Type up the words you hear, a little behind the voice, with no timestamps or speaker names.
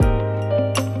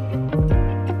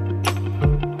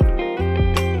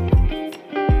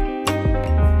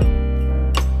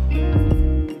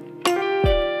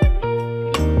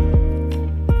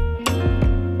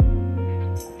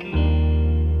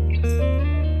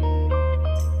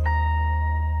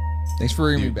Thanks for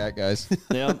bringing me back, guys.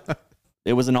 Yeah.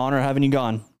 It was an honor having you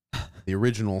gone. The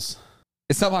originals.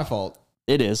 It's not my fault.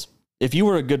 It is. If you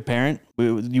were a good parent,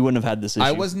 you wouldn't have had this issue.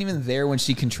 I wasn't even there when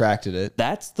she contracted it.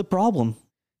 That's the problem.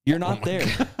 You're not there.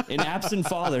 An absent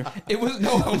father. It was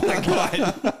oh my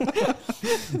God.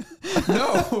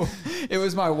 No, it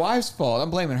was my wife's fault.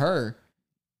 I'm blaming her.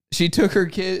 She took our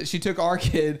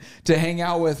kid to hang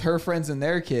out with her friends and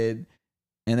their kid,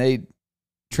 and they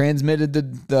transmitted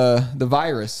the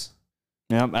virus.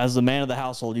 Yeah, as the man of the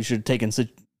household, you should have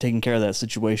taken care of that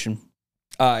situation.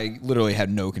 I literally had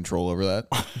no control over that.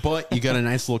 But you got a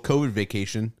nice little COVID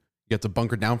vacation. You got to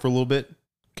bunker down for a little bit,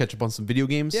 catch up on some video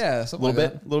games. Yeah, a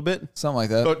little bit. Something like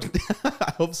that. Oh,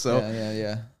 I hope so.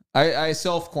 Yeah. I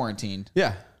self-quarantined.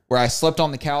 Yeah. Where I slept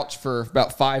on the couch for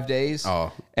about 5 days.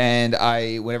 Oh. And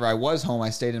whenever I was home, I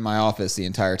stayed in my office the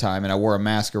entire time, and I wore a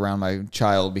mask around my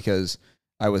child because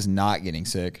I was not getting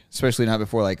sick, especially not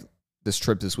before like this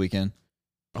trip this weekend.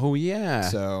 Oh yeah.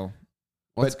 So,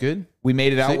 well, that's good. We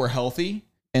made it out. We're healthy,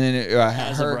 and then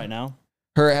as of right now,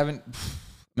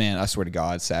 man, I swear to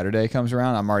God, Saturday comes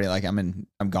around, I'm already like I'm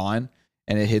gone,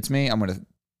 and it hits me. I'm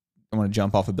gonna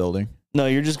jump off a building. No,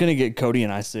 you're just gonna get Cody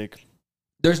and I sick.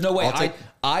 There's no way.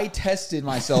 I tested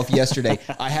myself yesterday.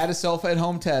 I had a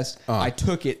self-at-home test. I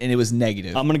took it, and it was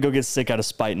negative. I'm going to go get sick out of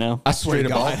spite now. I swear to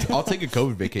God. I'll take a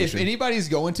COVID vacation. If anybody's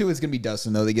going to, it's going to be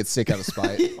Dustin, though. They get sick out of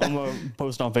spite. I'm going to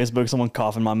post on Facebook, someone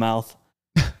cough in my mouth.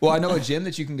 Well, I know a gym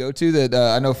that you can go to that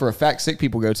I know for a fact sick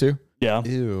people go to. Yeah.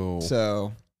 Ew.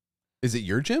 So. Is it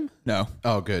your gym? No.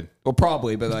 Oh, good. Well,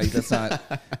 probably, but like that's not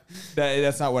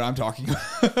that's not what I'm talking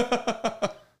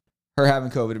about. Her having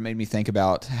COVID, it made me think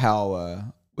about how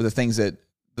the things that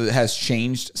has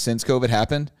changed since COVID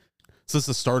happened. Since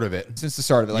the start of it. Since the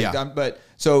start of it. Like, yeah. But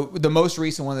so the most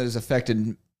recent one that has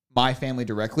affected my family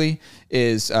directly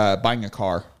is buying a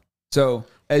car. So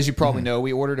as you probably know,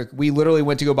 we literally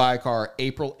went to go buy a car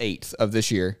April 8th of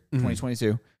this year,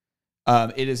 2022.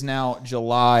 It is now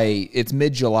July. It's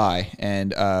mid-July,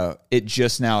 and it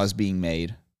just now is being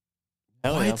made.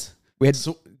 Hell what? Yeah. We had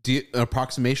an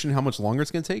approximation how much longer it's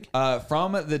going to take?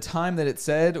 From the time that it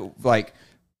said, like,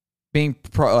 being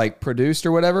produced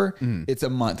or whatever, it's a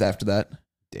month after that.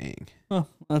 Dang. Well,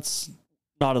 that's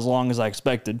not as long as I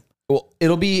expected. Well,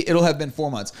 it'll have been 4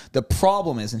 months. The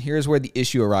problem is, and here's where the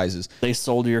issue arises. They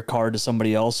sold your car to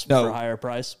somebody else for a higher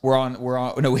price.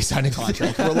 No, we signed a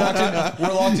contract. We're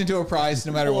locked into a price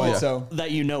no matter what. So that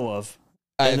you know of.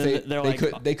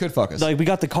 They could fuck us. Like, we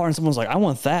got the car and someone's like, I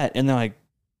want that. And they're like,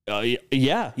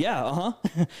 yeah,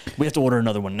 we have to order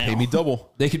another one now. Pay me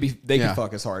double. They could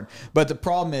fuck us hard. But the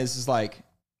problem is like,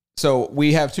 so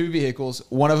we have two vehicles.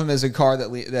 One of them is a car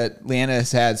that Leanna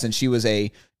has had since she was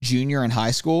a junior in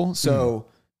high school. So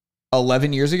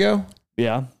 11 years ago.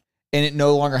 Yeah. And it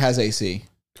no longer has AC.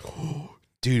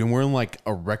 Dude, and we're in like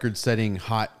a record-setting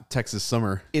hot Texas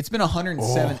summer. It's been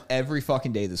 107 every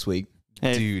fucking day this week.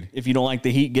 Hey, dude, if you don't like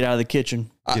the heat, get out of the kitchen.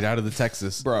 Get out of the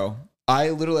Texas. Bro.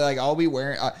 I literally, like, I'll be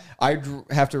wearing, I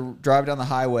have to drive down the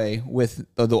highway with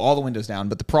all the windows down.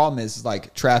 But the problem is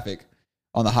like traffic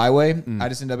on the highway. I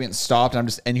just end up getting stopped, and I'm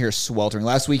just in here sweltering.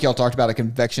 Last week, y'all talked about a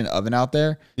convection oven out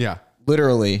there. Yeah.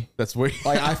 Literally. That's where,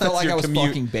 like, I felt like I was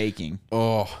fucking baking.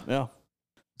 Oh. Yeah.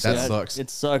 That sucks. It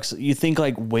sucks. You think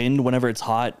like wind whenever it's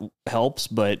hot helps,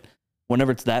 but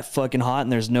whenever it's that fucking hot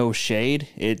and there's no shade,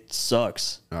 it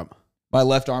sucks. Yep. My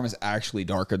left arm is actually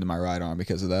darker than my right arm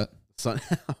because of that. Oh,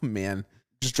 man.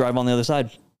 Just drive on the other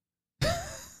side.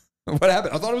 What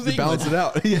happened? I thought it was balance it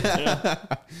out. Yeah.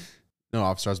 No,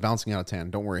 officer, I was balancing out a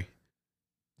tan. Don't worry.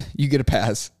 You get a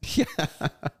pass. Yeah.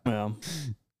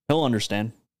 He'll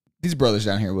understand. These brothers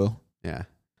down here will. Yeah.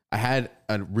 I had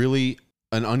an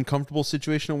uncomfortable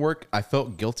situation at work I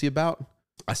felt guilty about.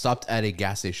 I stopped at a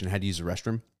gas station, had to use the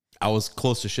restroom. I was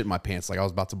close to shitting my pants. Like I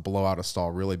was about to blow out a stall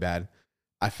really bad.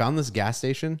 I found this gas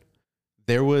station.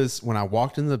 There was, when I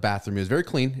walked into the bathroom, it was very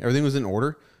clean. Everything was in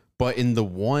order. But in the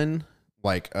one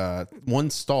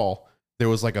stall, there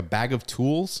was like a bag of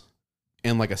tools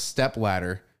and like a step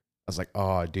ladder. I was like,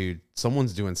 oh, dude,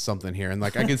 someone's doing something here. And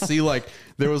like, I could see like,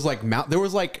 there was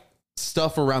like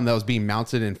stuff around that was being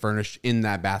mounted and furnished in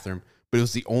that bathroom, but it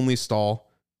was the only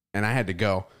stall and I had to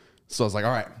go. So I was like,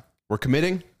 all right, we're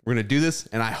committing. We're going to do this.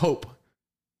 And I hope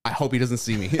he doesn't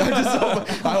see me.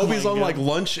 I hope he's on like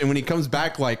lunch. And when he comes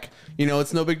back, like, you know,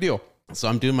 it's no big deal. So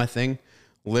I'm doing my thing.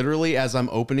 Literally as I'm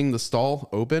opening the stall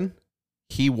open,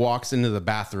 he walks into the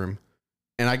bathroom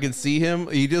and I could see him.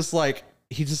 He just like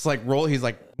roll. He's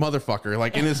like, motherfucker,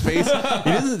 like in his face.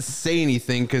 He doesn't say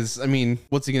anything. Cause I mean,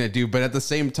 what's he going to do? But at the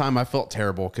same time, I felt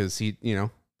terrible. Cause he, you know,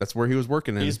 that's where he was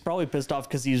working. He's probably pissed off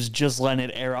because he was just letting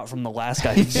it air out from the last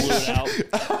guy who blew it out.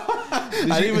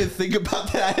 didn't even think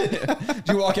about that.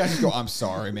 Did you walk out and just go, I'm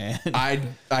sorry, man?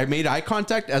 I made eye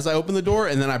contact as I opened the door,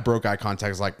 and then I broke eye contact.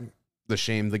 It was like the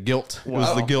shame, the guilt. It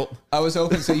was the guilt. I was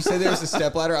hoping. So you said there was a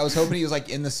stepladder. I was hoping he was like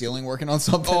in the ceiling working on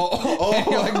something. And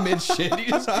you're like mid shit.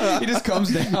 He just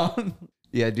comes down.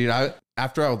 Yeah, dude.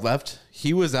 After I left,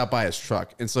 he was out by his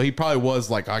truck, and so he probably was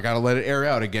like, I gotta let it air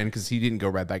out again because he didn't go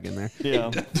right back in there. Yeah.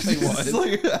 He was.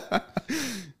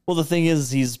 Well, the thing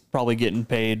is, he's probably getting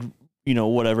paid,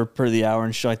 whatever per the hour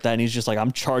and shit like that. And he's just like,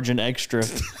 I'm charging extra.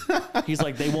 He's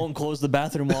like, they won't close the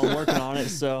bathroom while I'm working on it.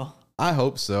 So I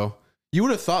hope so. You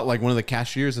would have thought like one of the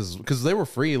cashiers is because they were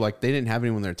free, like they didn't have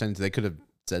anyone there attending. They could have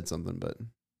said something, but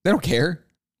They don't care.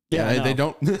 yeah, no. they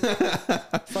don't.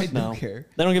 Fuck no. Don't care.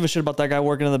 They don't give a shit about that guy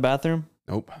working in the bathroom.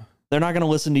 Nope. They're not going to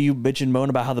listen to you bitch and moan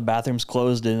about how the bathroom's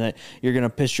closed and that you're going to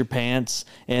piss your pants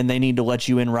and they need to let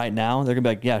you in right now. They're going to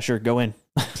be like, yeah, sure, go in.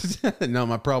 No,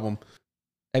 my problem.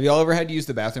 Have y'all ever had to use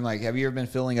the bathroom? Like, have you ever been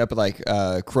filling up at like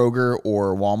Kroger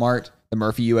or Walmart, the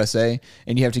Murphy USA,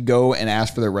 and you have to go and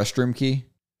ask for the restroom key?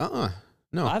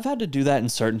 No. I've had to do that in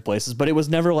certain places, but it was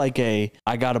never like I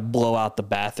got to blow out the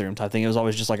bathroom type thing. It was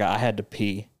always just like I had to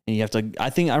pee. And you have to,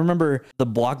 I remember the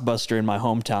Blockbuster in my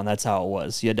hometown. That's how it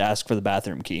was. You had to ask for the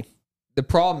bathroom key. The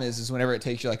problem is whenever it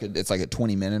takes you it's like a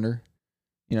 20-minute.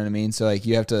 You know what I mean? So like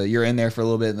you're in there for a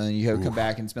little bit and then you have to come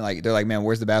back and it's been like, they're like, man,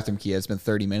 where's the bathroom key? It's been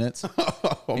 30 minutes.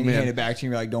 And you hand it back to you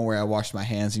and you're like, don't worry, I washed my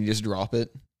hands, and you just drop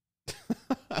it.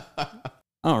 I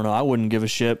don't know. I wouldn't give a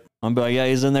shit. I'd be like, yeah,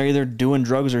 he's in there either doing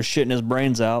drugs or shitting his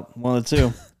brains out. One of the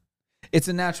two. It's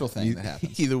a natural thing that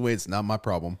happens. Either way, it's not my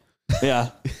problem. Yeah.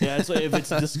 If it's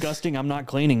disgusting, I'm not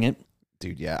cleaning it.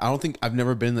 Dude, yeah. I don't think I've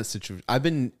never been in that situation. I've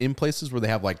been in places where they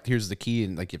have like, here's the key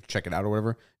and like you have to check it out or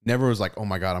whatever. Never was like, oh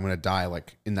my God, I'm going to die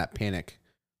like in that panic.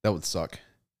 That would suck.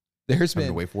 There's Having been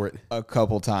to wait for it. a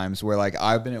couple times where like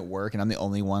I've been at work and I'm the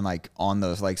only one like on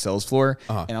the like sales floor,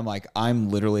 and I'm like, I'm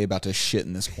literally about to shit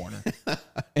in this corner.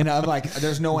 And I'm like,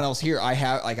 there's no one else here.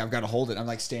 I've got to hold it. I'm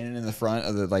like standing in the front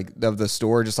of the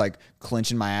store, just like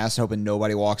clenching my ass, hoping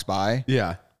nobody walks by.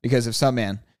 Yeah. Because if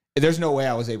there's no way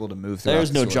I was able to move through.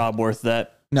 There's no job worth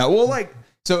that. No, well, like,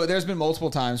 so there's been multiple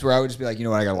times where I would just be like, you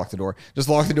know what, I gotta lock the door. Just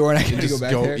lock the door and I can go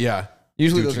back there. Yeah.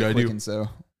 Usually Do what those you are gotta quick, do.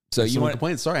 so you want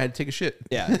complain? Sorry, I had to take a shit.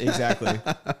 Yeah, exactly.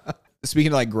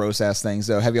 Speaking of like gross ass things,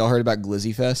 though, have y'all heard about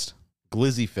Glizzy Fest?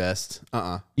 Glizzy Fest.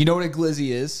 You know what a glizzy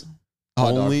is?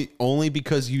 Hot dog. Only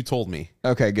because you told me.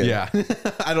 Okay, good. Yeah.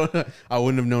 I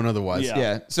wouldn't have known otherwise.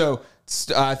 Yeah. So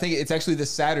I think it's actually this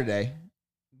Saturday.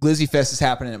 Glizzy Fest is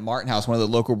happening at Martin House, one of the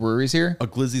local breweries here. A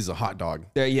glizzy's a hot dog.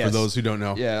 Yes. For those who don't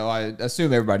know. Yeah, well, I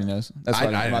assume everybody knows. That's I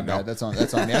fine. My didn't bad. know. That's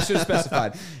on me. I should have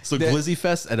specified. So Glizzy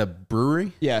Fest at a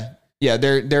brewery? Yeah.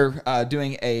 They're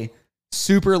doing a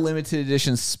super limited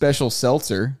edition special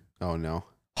seltzer, Oh no.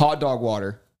 hot dog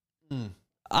water.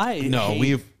 I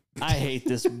hate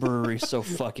this brewery so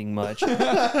fucking much.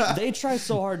 They try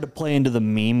so hard to play into the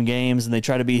meme games and they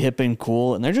try to be hip and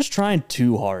cool, and they're just trying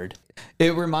too hard.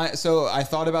 So I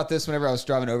thought about this whenever I was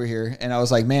driving over here, and I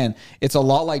was like, man, it's a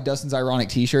lot like Dustin's ironic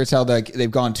t-shirts, how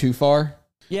they've gone too far.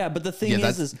 Yeah, but the thing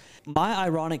is my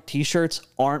ironic t-shirts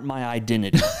aren't my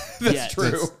identity. That's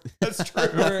true. That's true.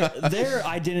 Their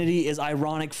identity is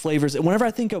ironic flavors. Whenever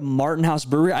I think of Martin House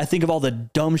Brewery, I think of all the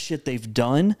dumb shit they've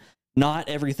done, not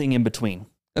everything in between.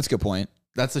 That's a good point.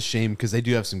 That's a shame because they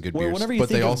do have some good beers. Whenever you but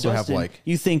think they of also Dustin, have like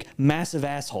you think massive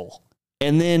asshole,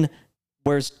 and then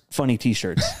wears funny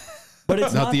t-shirts. But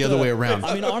it's not the other way around.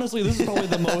 I mean, honestly, this is probably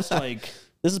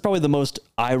the most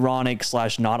ironic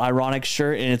 / not ironic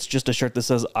shirt, and it's just a shirt that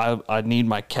says I need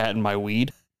my cat and my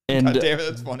weed. And God damn it,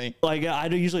 that's funny. like I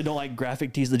usually don't like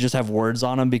graphic tees that just have words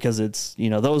on them because it's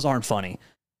those aren't funny.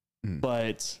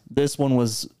 But this one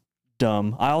was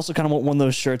dumb. I also kind of want one of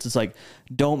those shirts. It's like,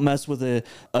 don't mess with a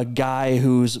guy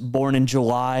who's born in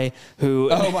July who.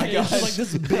 Oh my gosh! It's like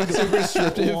this big super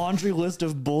descriptive laundry list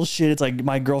of bullshit. It's like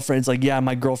my girlfriend's like, yeah,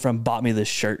 my girlfriend bought me this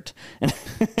shirt.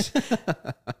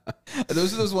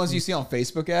 Those are those ones you see on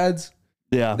Facebook ads.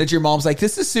 Yeah, that your mom's like,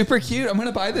 this is super cute. I'm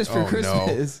gonna buy this for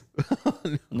Christmas. No.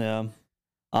 Yeah,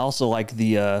 I also like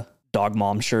the dog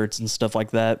mom shirts and stuff like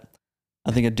that.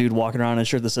 I think a dude walking around in a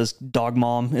shirt that says "Dog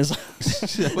Mom" is.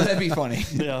 Well, that'd be funny.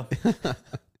 Yeah.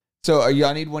 So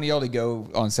I need one of y'all to go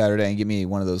on Saturday and get me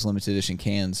one of those limited edition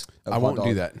cans. I won't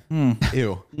do that.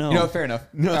 Ew. No. You know, fair enough.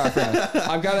 No, fair enough.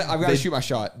 I've got to shoot my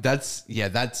shot.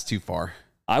 That's too far.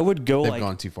 I would go They've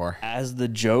gone too far. as the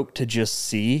joke to just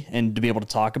see and to be able to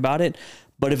talk about it.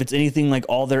 But if it's anything like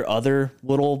all their other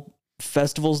little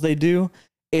festivals they do,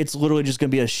 it's literally just going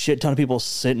to be a shit ton of people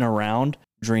sitting around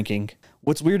drinking.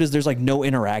 What's weird is there's like no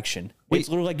interaction. It's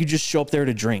literally like you just show up there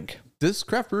to drink. This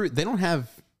craft brewery, they don't have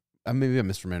Maybe I'm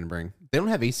misremembering. They don't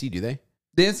have AC, do they?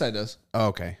 The inside does. Oh,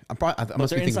 okay. I But must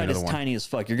their be thinking inside another is one. tiny as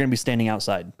fuck. You're gonna be standing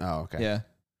outside. Oh, okay. Yeah.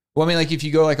 Well, I mean, like if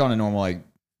you go like on a normal like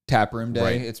tap room day,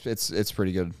 Right. it's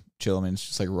pretty good. Chill. I mean, it's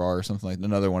just like raw or something like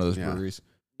another one of those Yeah. breweries.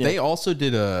 They also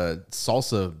did a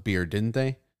salsa beer, didn't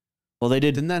they? Well, they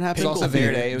did. Didn't that happen? Salsa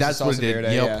Verde. It was That's the what Salsa it did.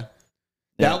 Verde. Yep. Yeah.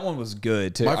 Yeah. That one was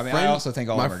good too. My I mean, I friend- also think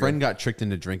all My of them are friend good. got tricked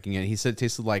into drinking it. He said it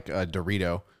tasted like a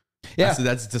Dorito. Yeah. I said,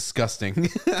 that's disgusting.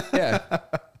 Yeah.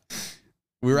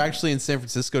 We were actually in San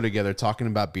Francisco together talking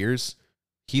about beers.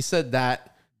 He said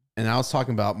that, and I was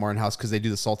talking about Martin House because they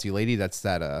do the Salty Lady. That's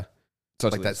that Salsa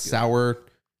like that Lady's good. sour.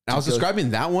 And I was Good.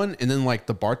 describing that one, and then like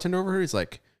the bartender over here, he's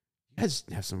like, "You guys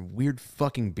have some weird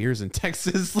fucking beers in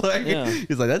Texas." Like, Yeah.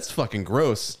 he's like, "That's fucking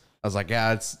gross." I was like,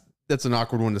 "Yeah, that's an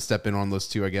awkward one to step in on those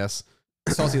two, I guess."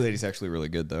 Salty Lady's actually really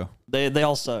good though. They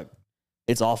all suck.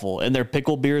 It's awful. And their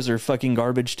pickle beers are fucking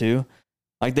garbage too.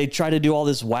 Like they try to do all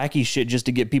this wacky shit just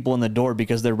to get people in the door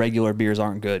because their regular beers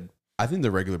aren't good. I think the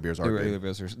regular beers are The good. regular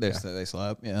beers are they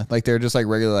slap. Yeah, like they're just like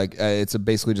regular. Like it's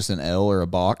basically just an L or a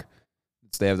Bock.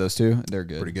 They have those two. They're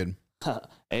good. Pretty good.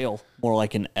 Ale, more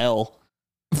like an L.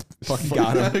 Fucking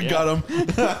got him. Yeah. Got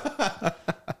him.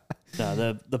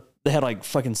 No, they had like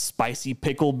fucking spicy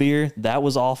pickle beer. That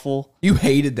was awful. You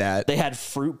hated that. They had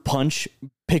fruit punch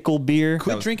pickle beer.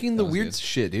 Quit was- drinking that the was weird good.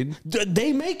 shit, dude.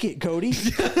 They make it, Cody.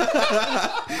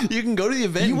 You can go to the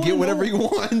event You and get wanna whatever know- you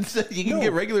want. You can No,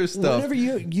 get regular stuff. Whenever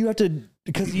you have to,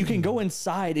 because you can go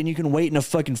inside and you can wait in a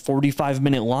fucking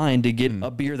 45-minute line to get a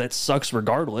beer that sucks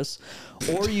regardless,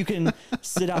 or you can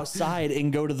sit outside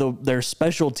and go to their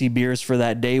specialty beers for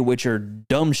that day, which are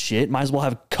dumb shit. Might as well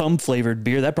have cum flavored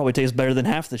beer. That probably tastes better than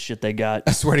half the shit they got.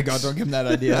 I swear to God, don't give him that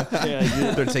idea.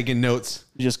 Yeah, They're taking notes.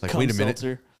 just Like, cum wait a minute.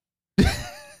 seltzer.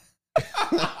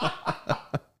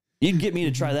 You'd get me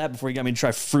to try that before you got me to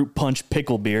try fruit punch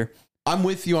pickle beer. I'm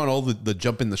with you on all the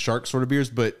jump in the shark sort of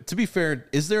beers, but to be fair,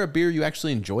 is there a beer you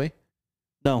actually enjoy?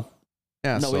 No,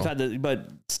 Yeah, no, so- we've had the, but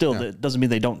still, Yeah. that doesn't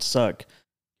mean they don't suck.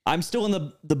 I'm still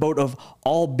in the boat of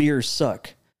all beers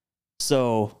suck.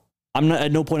 So I'm not,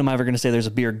 at no point am I ever going to say there's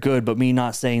a beer good, but me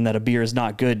not saying that a beer is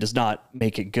not good does not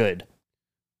make it good.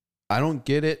 I don't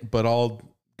get it, but I'll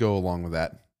go along with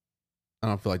that. I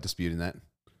don't feel like disputing that.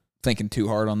 Thinking too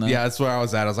hard on that. Yeah, that's where I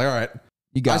was at. I was like, all right,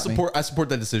 you got me. I support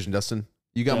that decision, Dustin.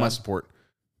 You got Yeah. my support.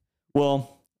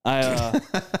 Well, I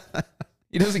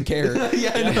He doesn't care.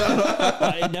 Yeah, I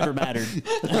know. it never mattered.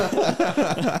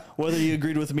 Whether you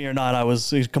agreed with me or not, I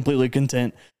was completely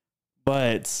content.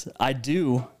 But I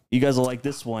do. You guys will like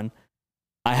this one.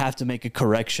 I have to make a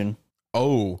correction.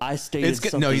 Oh, I stated it's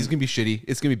something. no, he's gonna be shitty.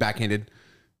 It's gonna be backhanded.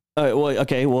 Well,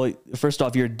 okay. Well, first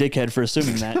off, you're a dickhead for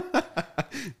assuming that.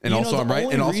 And You also know, I'm the right.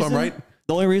 only And also I'm reason- right.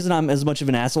 The only reason I'm as much of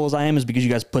an asshole as I am is because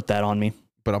you guys put that on me.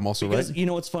 But I'm also Because right. you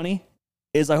know what's funny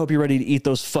is I hope you're ready to eat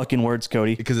those fucking words,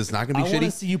 Cody. Because it's not gonna I be want to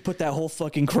shitty. see you put that whole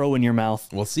fucking crow in your mouth.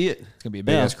 We'll see it. It's gonna be a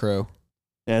big Yeah. ass crow.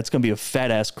 Yeah, it's gonna be a fat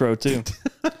ass crow too.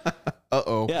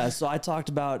 Uh-oh. Yeah, so I talked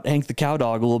about Hank the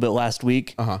Cowdog a little bit last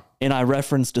week, Uh-huh. and I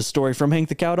referenced a story from Hank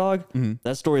the Cowdog.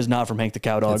 That story is not from Hank the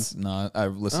Cowdog. It's not.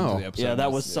 I've listened Oh. to the episode. Yeah, that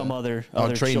It's- was some other. Oh,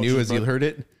 other Trey knew children's as he book. heard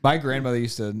it. My grandmother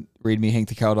used to read me Hank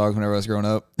the Cowdog whenever I was growing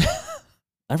up.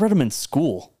 I read them in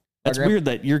school. That's grand- weird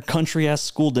that your country ass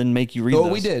school didn't make you read. Oh,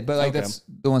 those. we did, but like Okay. that's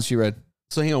the ones she read.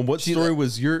 So hang on, what She story let-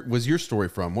 was your story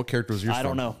from? What character was yours I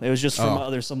from? don't know. It was just from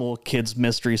Oh. some little kid's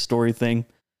mystery story thing.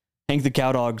 Hank the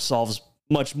Cowdog solves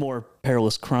much more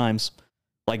perilous crimes,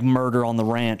 like murder on the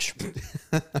ranch.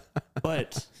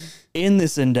 But in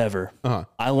this endeavor, Uh-huh.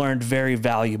 I learned very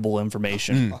valuable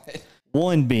information.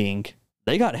 One being,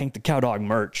 they got Hank the Cowdog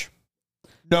merch.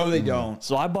 No, they don't.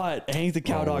 So I bought Hank the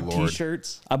Cowdog Lord.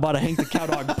 t-shirts. I bought a Hank the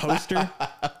Cowdog poster.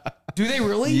 Do they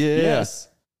really? Yeah. Yes.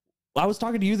 I was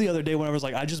talking to you the other day when I was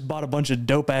like, I just bought a bunch of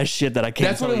dope ass shit that I can't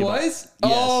That's tell what it you about. was?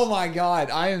 Oh my God.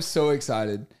 I am so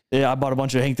excited. Yeah, I bought a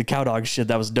bunch of Hank the Cowdog shit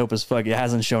that was dope as fuck. It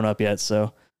hasn't shown up yet,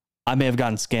 so I may have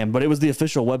gotten scammed, but it was the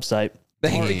official website. The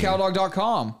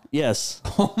HankTheCowdog.com. Yes.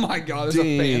 Oh my God. There's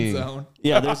a fan Dang. zone.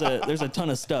 Yeah, there's a ton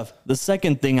of stuff. The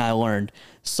second thing I learned,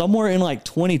 somewhere in like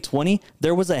 2020,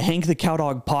 there was a Hank the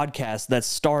Cowdog podcast that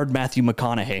starred Matthew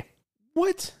McConaughey.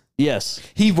 What? Yes.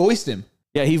 He voiced him.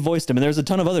 Yeah, he voiced him, and there's a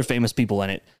ton of other famous people in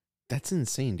it. That's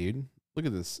insane, dude. Look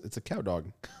at this. It's a cow dog.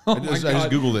 Oh I my just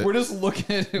God. Googled it. We're just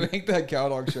looking at Hank that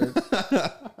Cowdog shirt.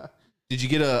 Did you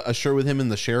get a shirt with him in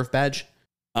the sheriff badge?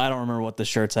 I don't remember what the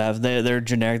shirts have. They're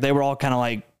generic. They were all kind of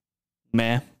like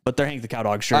meh, but they're Hank the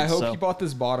Cowdog shirts. I hope so. you bought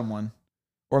this bottom one.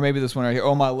 Or maybe this one right here.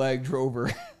 Oh, my leg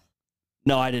Drover.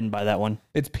 No, I didn't buy that one.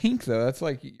 It's pink though. That's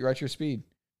like you're at your speed.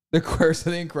 The Curse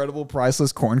of the Incredible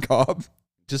Priceless Corn Cob.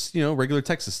 Just, regular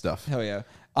Texas stuff. Hell yeah.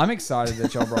 I'm excited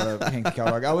that y'all brought up Hank the Cow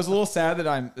Dog. I was a little sad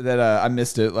that I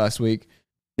missed it last week.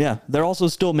 Yeah, they're also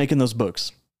still making those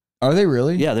books. Are they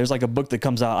really? Yeah, there's like a book that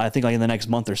comes out, I think, like in the next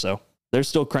month or so. They're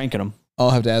still cranking them. I'll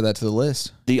have to add that to the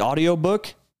list. The audio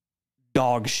book,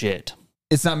 dog shit.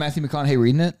 It's not Matthew McConaughey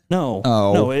reading it? No.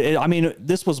 Oh. No, I mean,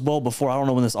 this was well before. I don't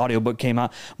know when this audiobook came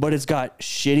out, but it's got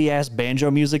shitty ass banjo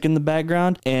music in the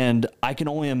background. And I can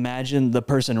only imagine the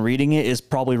person reading it is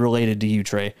probably related to you,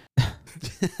 Trey.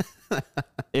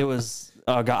 It was,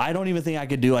 oh God, I don't even think I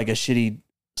could do like a shitty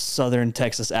Southern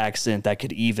Texas accent that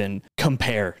could even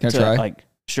compare Can I to try? like,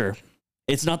 sure.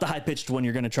 It's not the high pitched one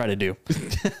you're going to try to do.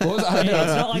 What was I It's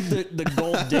not like the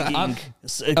gold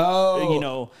digging, Oh. you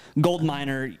know, gold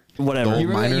miner, whatever. You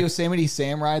remember that Minor? Yosemite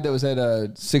Sam ride that was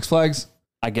at Six Flags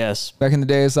I guess. back in the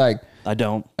day? It's like, I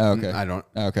don't. oh, okay. I don't.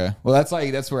 Okay. Well,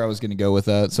 that's where I was going to go with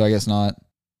that. So I guess not.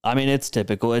 I mean, it's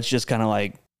typical. It's just kind of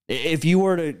like if you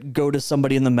were to go to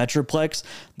somebody in the Metroplex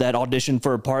that auditioned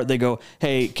for a part, they go,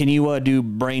 "Hey, can you do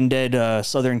Brain Dead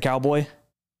Southern Cowboy?"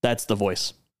 That's the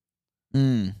voice.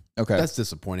 Okay. That's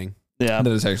disappointing. Yeah.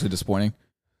 That is actually disappointing.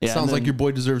 Yeah. Sounds and like then- your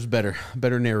boy deserves better.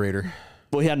 Better narrator.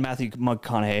 Well, he had Matthew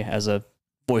McConaughey as a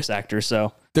voice actor,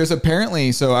 so There's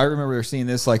apparently, so I remember seeing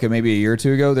this like maybe a year or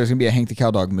two ago. There's going to be a Hank the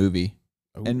Cow Dog movie.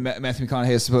 Oh. And Matthew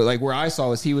McConaughey is supposed, like where I saw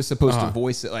was he was supposed to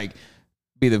voice it, like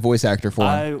be the voice actor for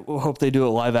him. I hope they do it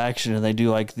live action and they do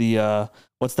like the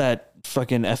what's that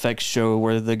fucking FX show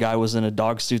where the guy was in a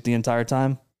dog suit the entire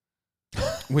time?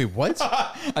 Wait, what?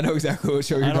 I know exactly what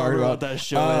show you're I don't talking remember about. what that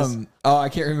show is. Oh, I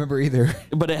can't remember either.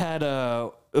 But it had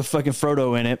a fucking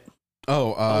Frodo in it.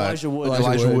 Oh, Elijah Wood.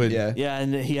 Elijah Wood. Yeah. Yeah,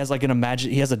 and he has like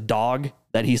he has a dog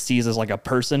that he sees as like a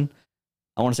person.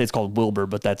 I want to say it's called Wilbur,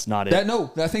 but that's not it.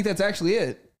 I think that's actually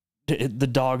it. The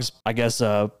dog's, I guess,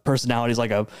 personality is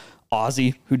like a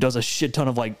Aussie who does a shit ton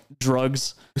of like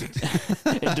drugs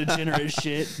and degenerate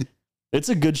shit. It's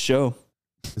a good show.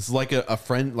 It's like a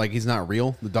friend. Like he's not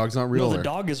real. The dog's not real. No, the or-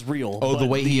 dog is real. Oh, the but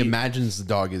way he imagines the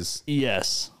dog is.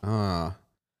 Yes. I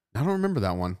don't remember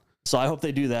that one. So I hope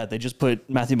they do that. They just put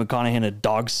Matthew McConaughey in a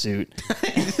dog suit.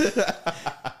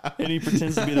 And he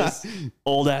pretends to be this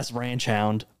old ass ranch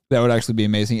hound. That would actually be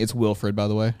amazing. It's Wilfred, by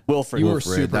the way. Wilfred. You were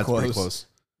Wilfred, super that's pretty close. close.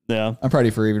 Yeah. I'm proud of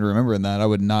you for even remembering that. I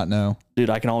would not know. Dude,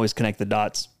 I can always connect the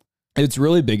dots. It's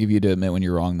really big of you to admit when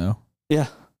you're wrong, though. Yeah.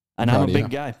 And I'm a Proud of big you.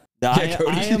 guy.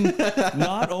 Cody. I am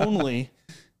not only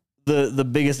the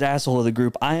biggest asshole of the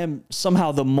group, I am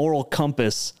somehow the moral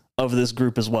compass of this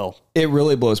group as well. It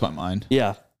really blows my mind.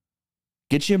 Yeah.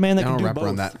 Get you a man that I can don't do wrap both.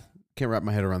 around that. Can't wrap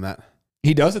my head around that.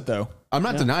 He does it, though. I'm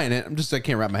not denying it. I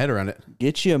can't wrap my head around it.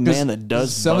 Get you a man that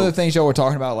does Some both. of the things y'all were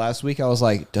talking about last week, I was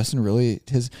like, Dustin really,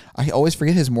 I always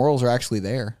forget his morals are actually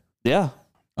there. Yeah.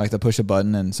 Like to push a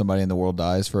button and somebody in the world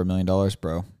dies for $1 million,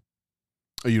 bro.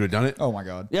 Oh, you'd have done it? Oh my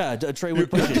God. Yeah. Trey would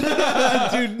push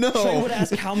it. Dude, no. Trey would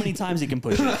ask how many times he can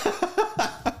push it.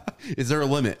 Is there a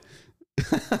limit?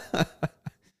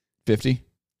 50?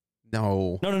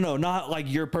 No. No. Not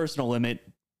like your personal limit.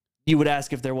 You would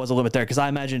ask if there was a limit there because I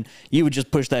imagine you would just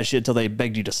push that shit till they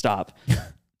begged you to stop.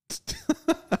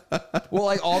 Well,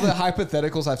 like all the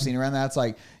hypotheticals I've seen around that, it's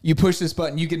like you push this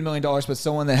button, you get $1 million, but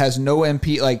someone that has no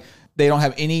MP, like they don't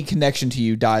have any connection to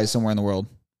you, dies somewhere in the world.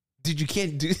 Dude, you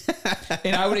can't do that.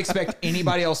 And I would expect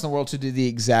anybody else in the world to do the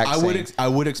exact same. I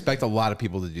would expect a lot of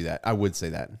people to do that. I would say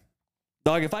that.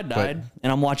 Dog, if I died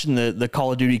and I'm watching the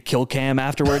Call of Duty kill cam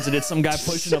afterwards and it's some guy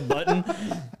pushing a button,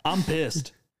 I'm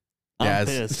pissed. I'm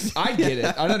pissed. I get it.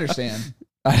 I understand.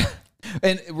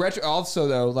 And retro also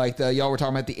though, like y'all were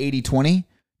talking about the 80-20,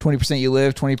 20% you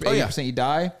live, 80% you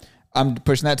die. I'm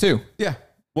pushing that too. Yeah.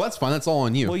 Well, that's fine. That's all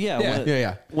on you. Well, yeah. Yeah.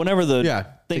 Yeah. Whenever the Yeah, take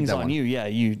thing's that on one. you, yeah,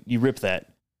 you rip that.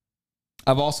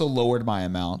 I've also lowered my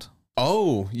amount.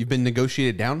 Oh, you've been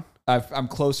negotiated down? I'm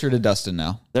closer to Dustin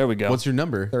now. There we go. What's your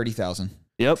number? 30,000.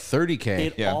 Yep. 30K.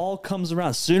 It Yeah. all comes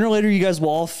around. Sooner or later, you guys will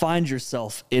all find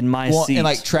yourself in my Well, seat. and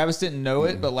like Travis didn't know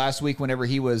it, but last week whenever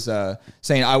he was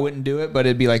saying I wouldn't do it, but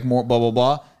it'd be like more blah blah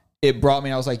blah, it brought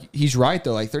me. I was like, he's right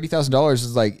though. Like $30,000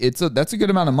 is like that's a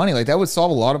good amount of money. Like that would solve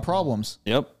a lot of problems.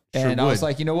 yep. And I was would.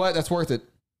 like, you know what? That's worth it.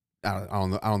 I don't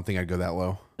know. I don't think I'd go that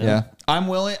low. Yeah. I'm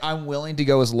willing to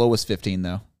go as low as 15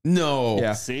 though. No.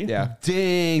 Yeah. See? Yeah.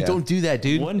 Dang. Yeah. Don't do that,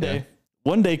 dude.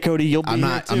 One day, Cody, you'll be I'm here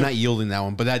not. too. I'm not yielding that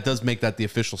one, but that does make that the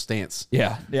official stance.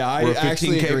 Yeah. Yeah. I We're a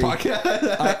actually 15K agree.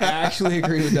 podcast. I actually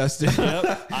agree with Dustin.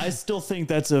 Yep. I still think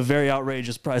that's a very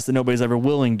outrageous price that nobody's ever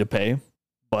willing to pay,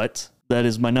 but that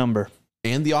is my number.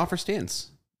 And the offer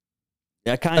stands.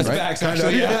 Yeah, kind That's of. facts,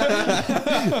 actually.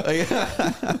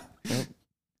 Yeah.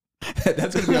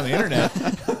 That's going to be on the internet.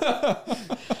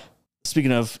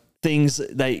 Speaking of things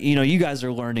that you guys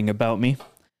are learning about me,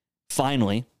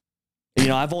 finally, You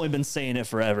know, I've only been saying it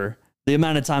forever. The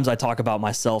amount of times I talk about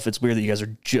myself, it's weird that you guys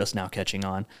are just now catching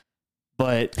on.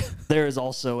 But there is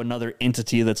also another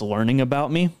entity that's learning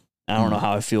about me. I don't know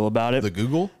how I feel about it. The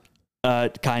Google?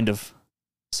 Kind of.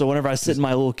 So whenever I sit in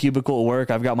my little cubicle at work,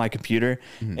 I've got my computer,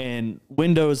 and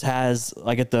Windows has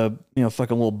like at the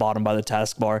fucking little bottom by the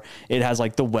taskbar, it has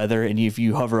like the weather, and if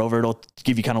you hover over, it'll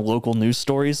give you kind of local news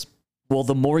stories. Well,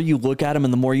 the more you look at them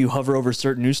and the more you hover over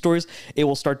certain news stories, it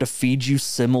will start to feed you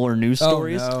similar news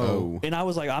stories. No. And I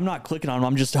was like, I'm not clicking on them.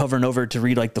 I'm just hovering over to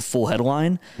read like the full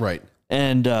headline. Right.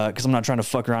 And because I'm not trying to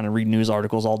fuck around and read news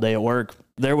articles all day at work.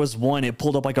 There was one, it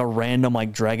pulled up like a random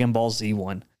like Dragon Ball Z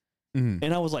one.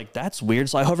 And I was like, that's weird.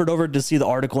 So I hovered over to see the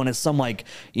article, and it's some like,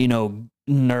 nerd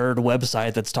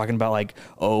website that's talking about like,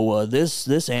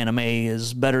 this anime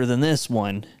is better than this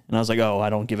one. And I was like, I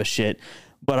don't give a shit.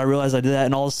 But I realized I did that,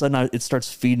 and all of a sudden it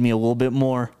starts feeding me a little bit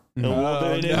more. It's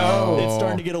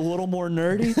starting to get a little more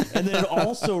nerdy. And then it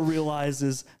also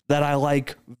realizes that I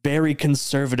like very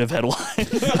conservative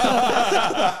headlines.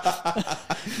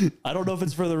 I don't know if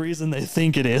it's for the reason they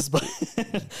think it is, but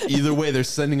Either way, they're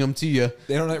sending them to you.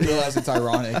 They don't realize it's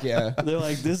ironic. Yeah. they're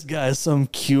like, this guy is some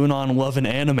QAnon loving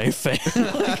anime fan.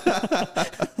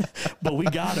 But we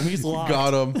got him. He's locked.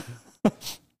 Got them.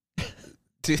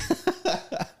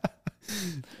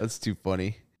 That's too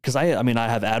funny. Because I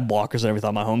have ad blockers and everything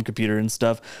on my home computer and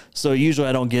stuff. So usually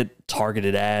I don't get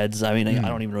targeted ads. I mean, I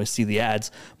don't even really see the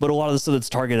ads. But a lot of the stuff that's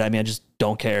targeted, I just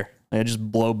don't care. I just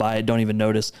blow by it, don't even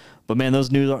notice. But man,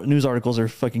 those news articles are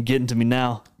fucking getting to me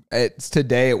now. It's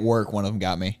today at work. One of them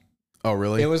got me. Oh,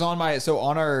 really? It was on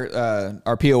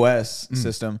our POS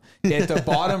system. At the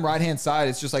bottom right-hand side,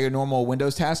 it's just like a normal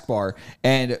Windows taskbar,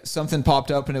 and something popped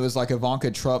up, and it was like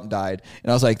Ivanka Trump died,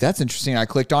 and I was like, "That's interesting." I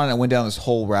clicked on it, and I went down this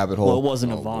whole rabbit hole. Well, it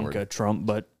wasn't Ivanka Trump,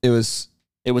 but it was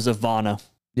Ivana.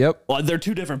 Yep. Well, they're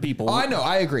two different people. Oh, I know.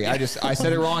 I agree. I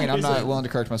said it wrong, and I'm not willing to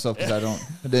correct myself because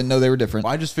I didn't know they were different.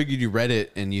 Well, I just figured you read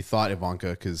it and you thought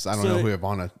Ivanka because I don't know who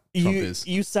Ivana Trump is.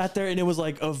 You sat there and it was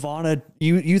like Ivana.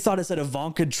 You thought it said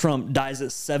Ivanka Trump dies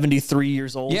at 73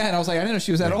 years old. Yeah, and I was like, I didn't know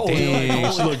she was that old.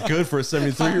 Dang, she looked good for a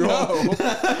 73-year-old.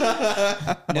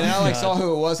 And then I saw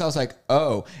who it was. I was like,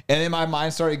 oh. And then my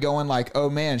mind started going like, oh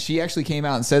man, she actually came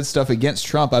out and said stuff against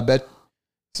Trump. I bet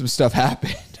some stuff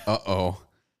happened. Uh-oh.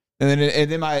 And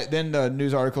then the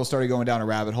news article started going down a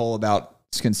rabbit hole about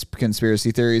conspiracy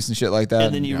theories and shit like that.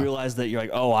 And then you realized that you're like,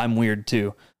 oh, I'm weird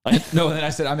too. No, and then I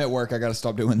said, I'm at work. I got to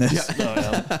stop doing this.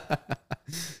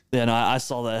 Yeah, no, I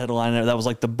saw that headline there. That was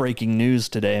like the breaking news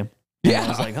today. And I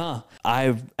was like,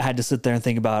 I had to sit there and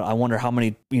think about, I wonder how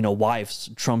many,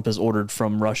 wives Trump has ordered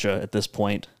from Russia at this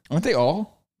point. Aren't they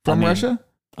all from Russia?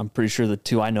 I'm pretty sure the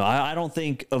two I know. I don't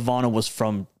think Ivana was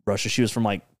from Russia. She was from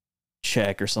like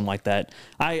Czech or something like that.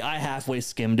 I halfway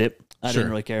skimmed it. I didn't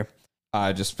really care.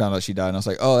 I just found out she died and I was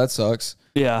like, oh, that sucks.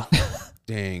 Yeah.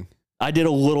 Dang. I did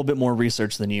a little bit more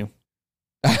research than you.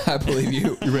 I believe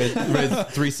you. You read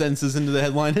 3 sentences into the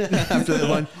headline after the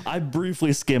headline? I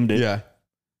briefly skimmed it. Yeah.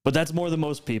 But that's more than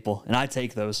most people, and I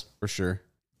take those. For sure.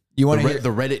 You want to hear the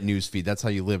Reddit news feed. That's how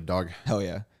you live, dog. Hell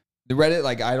yeah. The Reddit,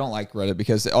 I don't like Reddit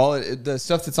because the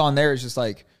stuff that's on there is just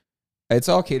like, it's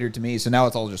all catered to me. So now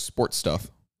it's all just sports stuff.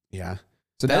 Yeah.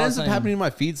 So that ends up happening in my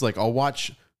feeds. Like I'll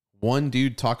watch one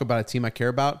dude talk about a team I care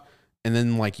about, and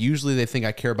then like usually they think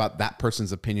I care about that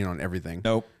person's opinion on everything.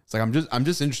 Nope. It's like I'm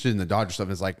just interested in the Dodger stuff.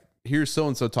 It's like here's so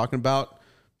and so talking about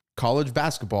college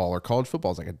basketball or college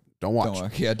football. It's like I don't watch.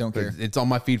 Don't care. It's on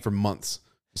my feed for months.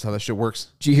 That's how that shit works.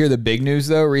 Did you hear the big news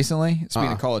though recently?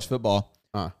 Speaking of college football,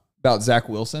 about Zach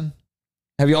Wilson.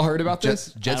 Have y'all heard about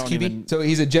this? Jets QB. So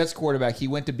he's a Jets quarterback. He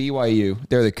went to BYU.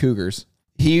 They're the Cougars.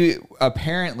 He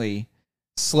apparently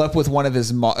slept with one of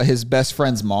his best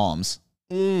friend's moms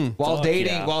while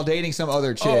dating some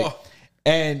other chick. Oh.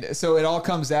 And so it all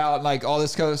comes out, like all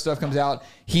this kind of stuff comes out.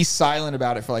 He's silent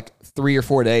about it for like 3 or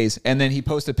 4 days. And then he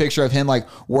posts a picture of him like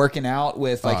working out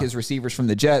with like his receivers from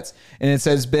the Jets. And it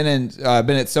says, been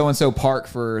at so-and-so park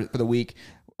for the week.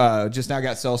 Just now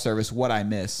got cell service. What I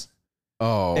miss.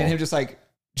 Oh. And him just like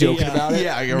joking about it.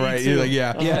 Yeah, you're right. You're like,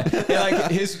 yeah. Yeah. And like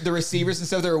the receivers and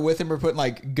stuff that were with him were putting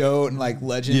like GOAT and like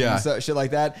legend and stuff, shit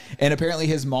like that. And apparently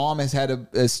his mom has had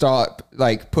a stop,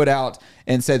 like put out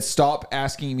and said, stop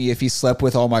asking me if he slept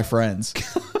with all my friends.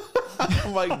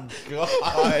 Oh my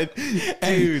God.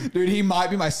 Dude, he might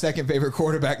be my second favorite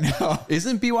quarterback now.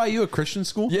 Isn't BYU a Christian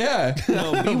school? Yeah.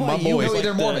 No, BYU,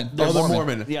 they're Mormon. They're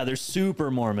Mormon. Yeah, they're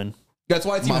super Mormon. That's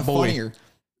why it's even funnier.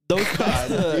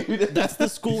 That's the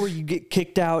school where you get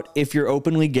kicked out if you're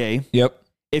openly gay. Yep.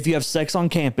 If you have sex on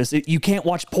campus, you can't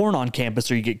watch porn on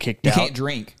campus or you get kicked out. You can't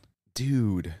drink.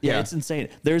 Dude. Yeah, it's insane.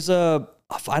 There's a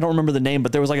I don't remember the name,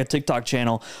 but there was like a TikTok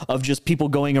channel of just people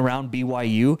going around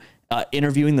BYU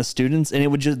interviewing the students, and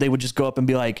they would just go up and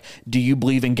be like, "Do you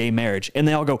believe in gay marriage?" And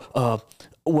they all go,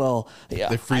 well, yeah.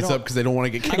 They freeze up because they don't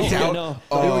want to get kicked out.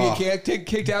 They don't get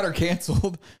kicked out or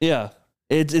canceled. Yeah.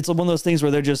 It's one of those things where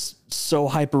they're just so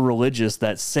hyper religious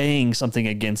that saying something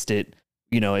against it,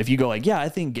 if you go like, yeah, I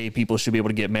think gay people should be able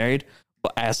to get married,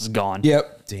 but ass is gone.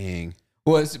 Yep. Dang.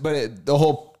 The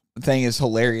whole thing is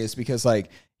hilarious because like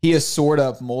he has soared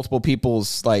up multiple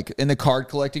people's like in the card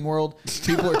collecting world.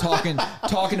 People are talking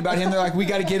about him. They're like, we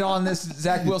got to get on this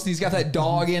Zach Wilson. He's got that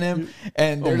dog in him,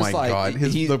 and they're just like, God,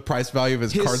 the price value of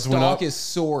his cards went up. His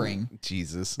stock is soaring.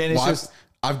 Jesus, and it's just.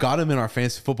 I've got him in our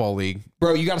fantasy football league,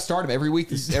 bro. You got to start him every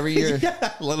week, every year.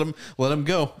 Yeah, let him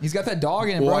go. He's got that dog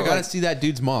in him. Well, bro. I got to see that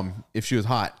dude's mom if she was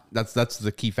hot. That's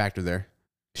the key factor there.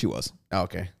 She was. Oh,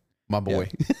 okay, my boy.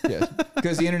 Yeah,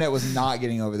 because the internet was not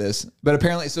getting over this. But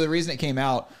apparently, so the reason it came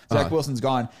out, Zach Wilson's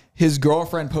gone. His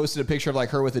girlfriend posted a picture of like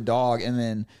her with a dog, and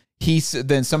then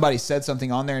then somebody said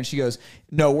something on there, and she goes,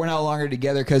 "No, we're no longer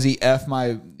together because he effed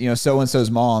my so and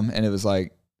so's mom," and it was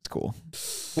like, it's cool.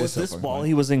 Was this while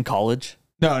he was in college?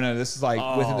 No, this is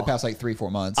like within the past like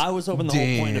 3-4 months. I was hoping the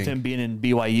whole point of him being in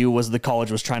BYU was the college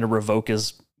was trying to revoke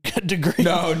his degree.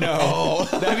 No.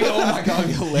 That'd be, oh my God, that'd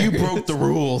be hilarious. You broke the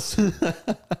rules.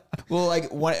 Well,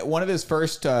 like one of his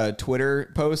first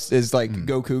Twitter posts is like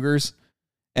 "Go Cougars,"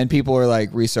 and people are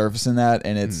like resurfacing that,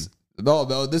 and it's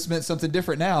this meant something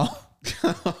different now.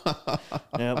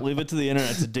 Yeah, leave it to the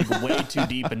internet to dig way too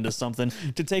deep into something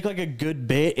to take like a good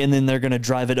bit, and then they're gonna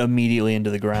drive it immediately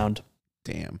into the ground.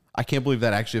 Damn, I can't believe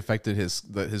that actually affected his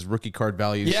rookie card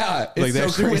values. Yeah,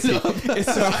 it's so crazy.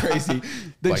 It's so crazy.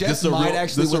 The Jets might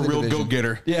actually win the division. This is a real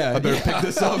go-getter. Yeah, I better pick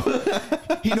this up.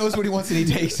 He knows what he wants and he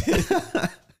takes it.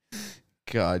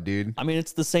 God, dude. I mean,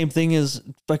 it's the same thing as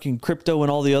fucking crypto and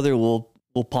all the other little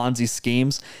Ponzi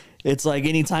schemes. It's like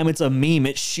anytime it's a meme,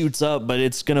 it shoots up, but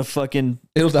it's gonna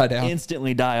it'll die down,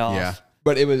 instantly die off. Yeah.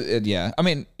 But yeah. I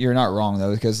mean, you're not wrong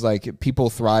though, because like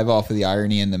people thrive off of the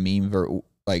irony and the meme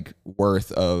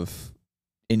worth of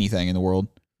anything in the world.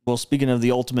 Well, speaking of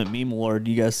the ultimate meme lord,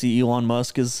 you guys see Elon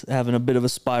Musk is having a bit of a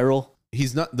spiral.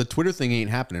 He's not, the Twitter thing ain't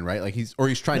happening, right? Like he's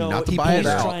trying not to buy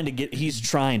it. He's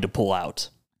trying to pull out.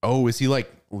 Oh, is he like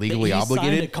legally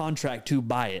obligated? He signed a contract to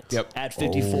buy it at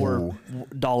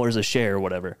 $54 a share or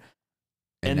whatever.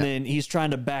 And then he's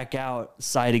trying to back out,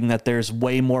 citing that there's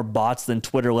way more bots than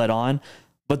Twitter let on.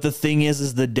 But the thing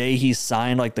is the day he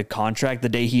signed like the contract, the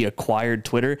day he acquired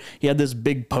Twitter, he had this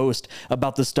big post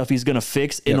about the stuff he's going to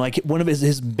fix. And like one of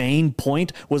his main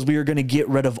point was we were going to get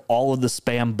rid of all of the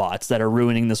spam bots that are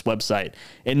ruining this website.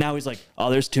 And now he's like, oh,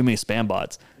 there's too many spam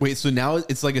bots. Wait, so now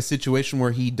it's like a situation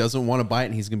where he doesn't want to buy it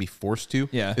and he's going to be forced to?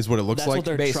 Yeah. Is what it looks That's like?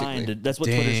 what they're trying to, that's what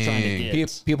Twitter's trying to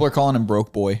get. People are calling him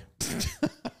broke boy.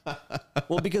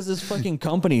 Well, because this fucking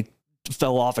company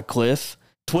fell off a cliff.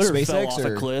 Twitter fell off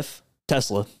a cliff.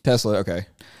 Tesla, okay.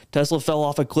 Tesla fell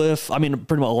off a cliff. I mean,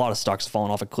 pretty much a lot of stocks have fallen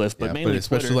off a cliff, but mainly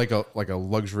especially Twitter. like a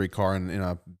luxury car in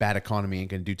a bad economy ain't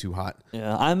gonna do too hot.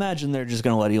 Yeah, I imagine they're just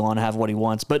gonna let Elon have what he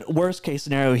wants. But worst case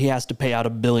scenario, he has to pay out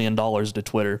 $1 billion to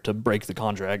Twitter to break the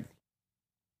contract.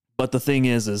 But the thing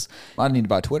is I need to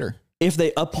buy Twitter. If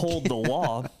they uphold the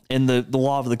law and the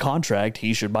law of the contract,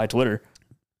 he should buy Twitter.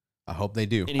 I hope they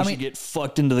do. And he should get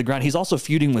fucked into the ground. He's also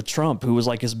feuding with Trump, who was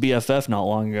like his BFF not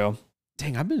long ago.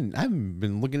 Dang, I haven't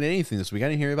been looking at anything this week. I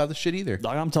didn't hear about this shit either.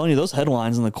 Dog, I'm telling you, those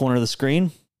headlines in the corner of the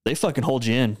screen, they fucking hold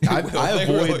you in. I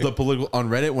avoid the political on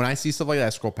Reddit. When I see stuff like that, I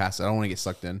scroll past it. I don't want to get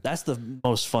sucked in. That's the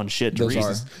most fun shit to read.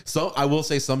 So I will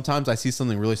say sometimes I see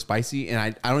something really spicy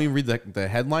and I don't even read the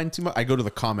headline too much. I go to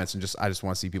the comments and I just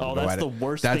want to see people go at it. That's the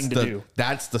worst thing to do.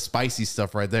 That's the spicy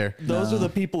stuff right there. Those are the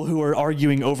people who are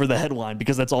arguing over the headline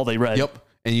because that's all they read. Yep.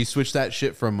 And you switch that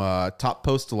shit from top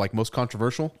post to like most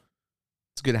controversial.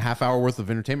 It's a good half hour worth of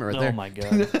entertainment right there. Oh my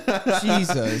God.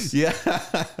 Jesus. Yeah.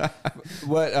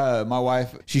 What my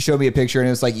wife, she showed me a picture and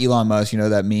it was like Elon Musk,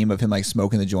 that meme of him like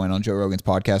smoking the joint on Joe Rogan's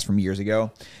podcast from years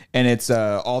ago. And it's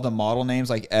all the model names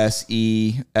like S,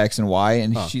 E, X, and Y.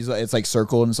 And it's like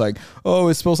circled and it's like, oh,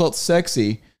 it spells out sexy.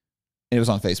 And it was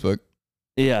on Facebook.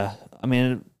 Yeah. I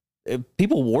mean,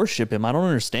 people worship him. I don't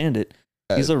understand it.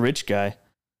 He's a rich guy.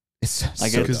 It's I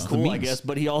guess it's cool, I guess,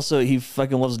 but he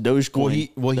fucking loves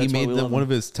Dogecoin. Well, he made one of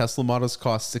his Tesla models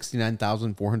cost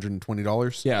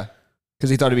 $69,420. Yeah, because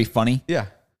he thought it'd be funny. Yeah,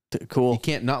 cool. You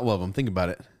can't not love him. Think about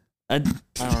it. I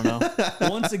don't know.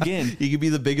 Once again, he could be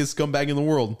the biggest scumbag in the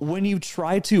world. When you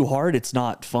try too hard, it's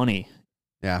not funny.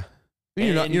 Yeah,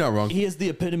 you're not wrong. He is the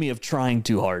epitome of trying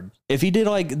too hard. If he did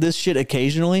like this shit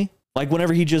occasionally, like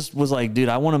whenever he just was like, dude,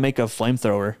 I want to make a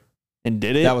flamethrower. And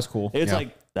did it. That was cool. It's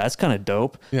like, that's kind of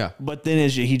dope. Yeah. But then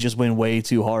he just went way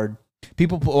too hard.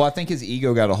 Well, I think his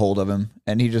ego got a hold of him,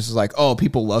 and he just was like, "Oh,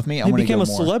 people love me. I He want to became go a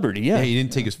more." celebrity. Yeah, Yeah. he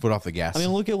didn't take his foot off the gas. I mean,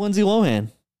 look at Lindsay Lohan.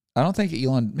 I don't think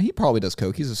Elon. He probably does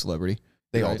coke. He's a celebrity.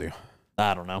 they all Right. do.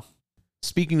 I don't know.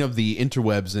 Speaking of the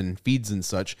interwebs and feeds and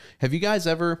such, have you guys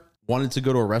ever wanted to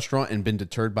go to a restaurant and been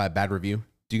deterred by a bad review?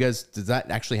 Does that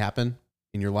actually happen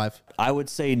in your life? I would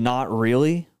say not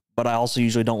really, but I also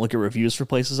usually don't look at reviews for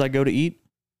places I go to eat.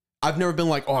 I've never been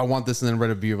like, oh, I want this, and then read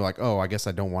a review like, oh, I guess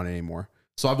I don't want it anymore.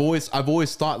 So I've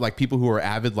always thought like people who are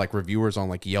avid like reviewers on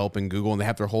like Yelp and Google, and they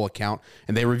have their whole account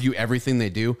and they review everything they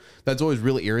do. That's always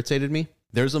really irritated me.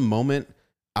 There's a moment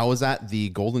I was at the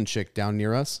Golden Chick down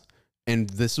near us, and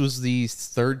this was the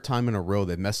third time in a row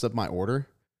they messed up my order.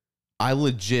 I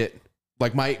legit,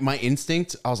 like my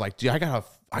instinct, I was like, dude, I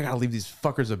gotta leave these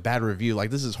fuckers a bad review. Like,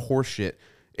 this is horse shit.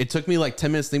 It took me like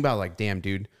 10 minutes to think about it. Like, damn,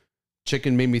 dude,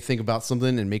 chicken made me think about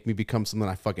something and make me become something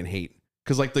I fucking hate.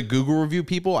 Cause like the Google review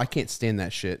people, I can't stand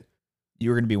that shit.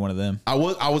 You were gonna be one of them. I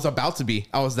was about to be.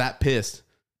 I was that pissed.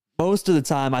 Most of the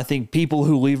time, I think people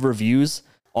who leave reviews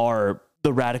are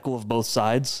the radical of both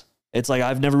sides. It's like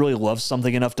I've never really loved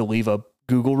something enough to leave a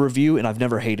Google review, and I've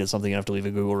never hated something enough to leave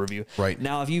a Google review. Right.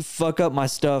 Now, if you fuck up my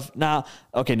stuff,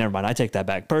 okay, never mind. I take that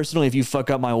back. Personally, if you fuck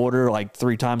up my order like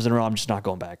 3 times in a row, I'm just not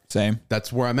going back. Same.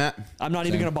 That's where I'm at. I'm not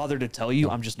even going to bother to tell you.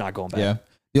 I'm just not going back. Yeah.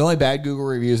 The only bad Google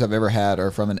reviews I've ever had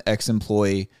are from an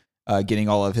ex-employee getting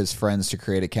all of his friends to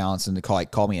create accounts and to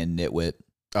call me a nitwit.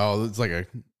 Oh, it's like a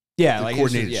Like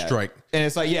coordinated strike. And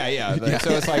it's like, so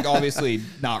it's like obviously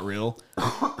not real.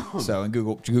 So and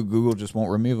Google just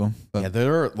won't remove them. But, Yeah,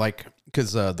 they're like,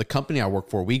 because the company I work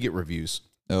for, we get reviews.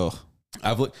 oh,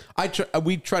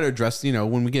 We try to address,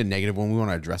 when we get a negative one, we want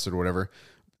to address it or whatever.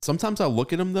 Sometimes I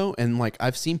look at them though, and like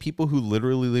I've seen people who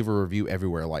literally leave a review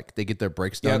everywhere. Like they get their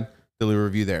breaks done, they leave a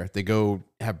review there. They go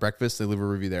have breakfast, they leave a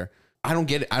review there. I don't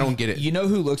get it. You know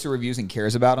who looks at reviews and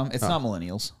cares about them? It's not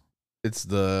millennials. It's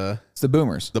the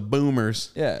boomers. the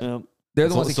boomers. Yeah. They're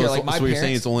the ones that care. Like my so parents. you're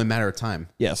saying it's only a matter of time.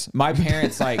 Yes, my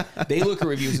parents like they look at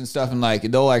reviews and stuff, and like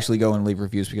they'll actually go and leave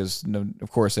reviews because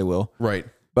of course they will. Right.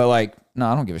 But like, no,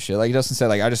 I don't give a shit. Like Dustin said,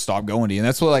 like I just stopped going to you, and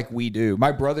that's what like we do.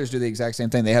 My brothers do the exact same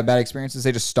thing. They have bad experiences.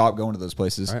 They just stop going to those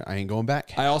places. All right, I ain't going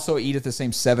back. I also eat at the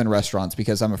same 7 restaurants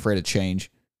because I'm afraid of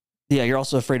change. Yeah, you're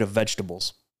also afraid of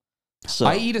vegetables. So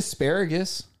I eat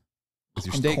asparagus With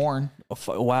your and steak. corn.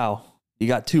 Wow, you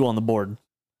got 2 on the board.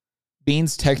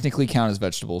 Beans technically count as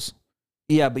vegetables.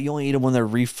 Yeah, but you only eat them when they're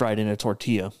refried in a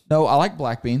tortilla. No, I like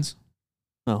black beans.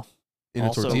 No, In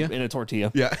also a tortilla? in a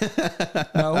tortilla. Yeah.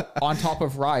 No, on top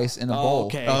of rice in a bowl.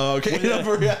 Okay. Oh, okay.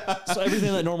 So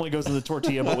everything that normally goes in the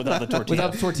tortilla, but without the tortilla.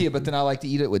 Without the tortilla, but then I like to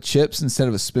eat it with chips instead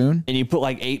of a spoon. And you put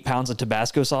like 8 pounds of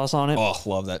Tabasco sauce on it. Oh,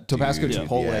 love that. Tabasco Dude,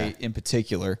 Chipotle yeah. in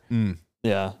particular.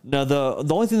 Yeah. No,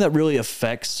 the only thing that really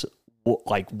affects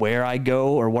like where I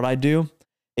go or what I do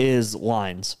is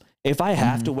lines. If I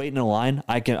have to wait in a line,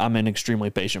 I'm an extremely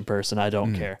patient person. I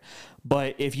don't care.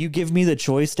 But if you give me the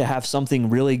choice to have something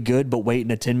really good but wait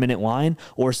in a 10-minute line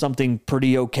or something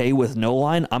pretty okay with no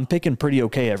line, I'm picking pretty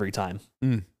okay every time.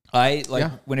 I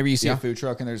like whenever you see Yeah. a food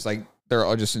truck and there's like they're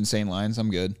all just insane lines, I'm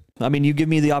good. I mean, you give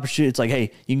me the opportunity. It's like,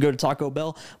 hey, you can go to Taco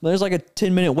Bell, but there's like a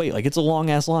 10-minute wait. Like, it's a long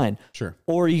ass line. Sure.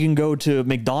 Or you can go to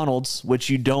McDonald's, which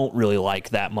you don't really like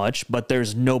that much, but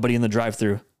there's nobody in the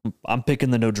drive-thru. I'm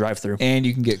picking the no drive-thru. And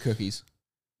you can get cookies.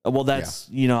 Well, that's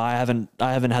I haven't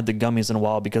had the gummies in a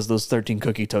while because those 13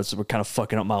 cookie totes were kind of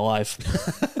fucking up my life.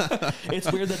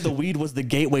 It's weird that the weed was the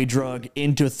gateway drug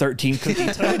into 13 cookie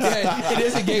totes. Yeah, it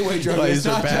is a gateway drug. These It's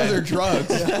are not bad. other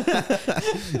drugs.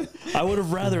 I would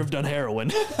have rather have done heroin.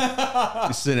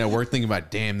 Just sitting at work thinking about,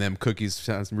 damn, them cookies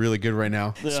sounds really good right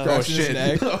now. Yeah. Oh Scratching his shit!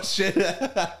 neck. Oh shit!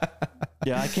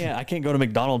 Yeah, I can't go to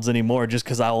McDonald's anymore just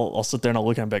because I'll sit there and I'll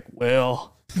look and be like,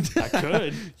 well, I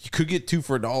could. You could get 2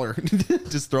 for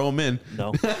 $1. Just throw them in.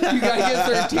 No. You gotta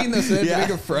get 13 this in to Yeah. make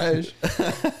it fresh.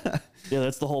 Yeah,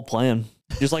 that's the whole plan.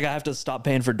 Just like I have to stop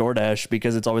paying for DoorDash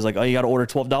because it's always like, oh, you got to order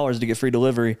 $12 to get free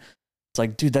delivery. It's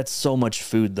like, dude, that's so much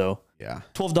food though. Yeah.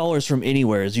 $12 from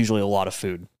anywhere is usually a lot of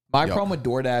food. My Yup. problem with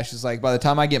DoorDash is like by the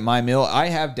time I get my meal, I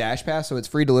have Dash Pass, so it's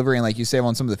free delivery and like you save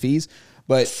on some of the fees.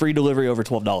 But Free delivery over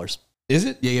 $12. is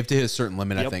it? Yeah, you have to hit a certain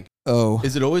limit, I Yep. think. Oh,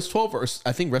 Is it always 12 or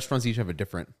I think restaurants each have a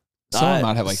different. some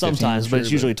might have like 15 sometimes, for but sure,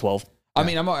 it's usually 12. I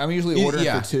mean, I'm usually ordering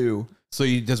Yeah. for 2. So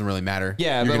it doesn't really matter.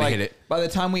 Yeah, You're but gonna like hit it. by the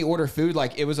time we order food,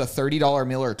 like it was a $30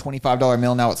 meal or a $25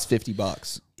 meal. Now it's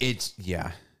 $50. It's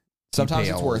yeah. Sometimes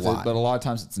pay it's a worth it, lot. but a lot of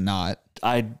times it's not.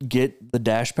 I get the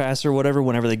Dash Pass or whatever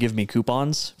whenever they give me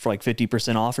coupons for like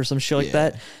 50% off or some shit like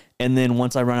that. And then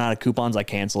once I run out of coupons, I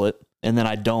cancel it. And then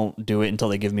I don't do it until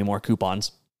they give me more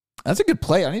coupons. That's a good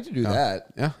play. I need to do that.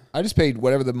 Yeah. I just paid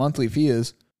whatever the monthly fee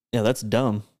is. Yeah, that's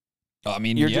dumb. I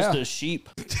mean, You're just a sheep.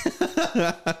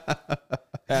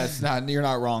 That's not. You're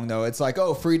not wrong though. It's like,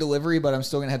 oh, free delivery, but I'm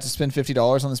still gonna have to spend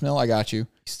 $50 on this meal. I got you.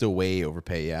 Still way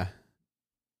overpay. Yeah.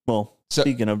 Well, So-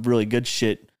 speaking of really good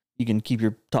shit, you can keep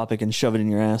your topic and shove it in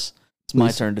your ass. It's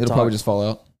my turn to It'll talk. probably just fall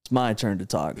out. It's my turn to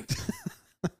talk.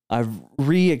 I've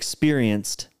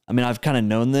re-experienced. I mean, I've kind of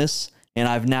known this, and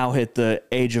I've now hit the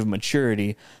age of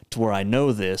maturity to where I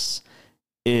know this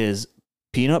is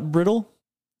peanut brittle,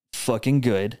 fucking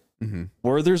good. Mm-hmm.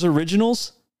 Werther's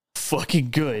Originals, fucking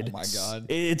good. Oh my God.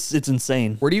 It's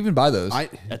insane. Where do you even buy those?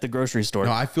 At the grocery store.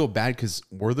 No, I feel bad because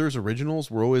Werther's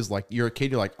Originals were always like, you're a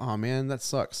kid, you're like, oh man, that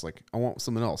sucks. Like, I want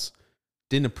something else.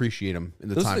 Didn't appreciate them in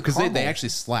the Those are time the because they caramel. actually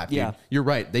slap. Dude. Yeah. You're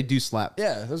right. They do slap.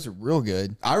 Yeah, those are real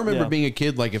good. I remember Yeah. being a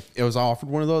kid, like if it was offered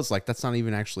one of those, like that's not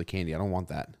even actually candy. I don't want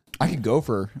that. I could go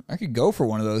for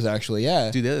one of those actually.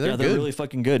 Yeah. Dude, they're yeah, they're good. really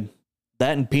fucking good.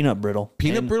 That and peanut brittle.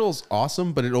 Peanut And brittle's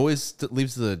awesome, but it always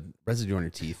leaves the residue on your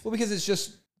teeth. Well, because it's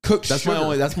just cooked That's sugar. my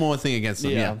only thing against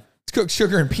them. Yeah. It's cooked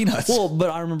sugar and peanuts. Well,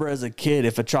 but I remember as a kid,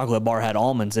 if a chocolate bar had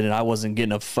almonds in it, I wasn't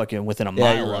getting a fucking within a yeah,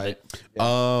 mile you're of right. it.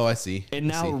 Oh, I see. And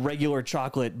I now see. regular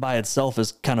chocolate by itself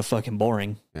is kind of fucking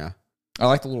boring. Yeah. I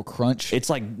like the little crunch. It's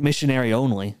like missionary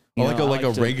only. You Oh, know, like I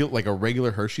a to-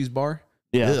 regular Hershey's bar.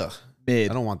 Yeah. Ugh.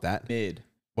 mid. I don't want that. Mid.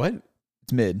 What?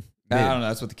 It's mid. Mid. I don't know.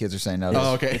 That's what the kids are saying now.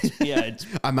 Oh, okay. Yeah, it's,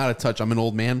 I'm out of touch. I'm an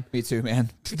old man. Me too, man.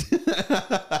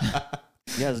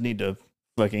 you guys need to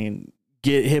fucking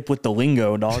get hip with the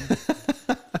lingo, dog.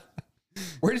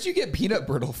 Where did you get peanut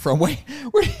brittle from? Wait,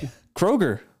 where?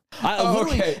 Kroger.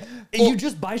 Literally, you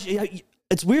just buy.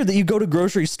 It's weird that you go to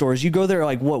grocery stores. You go there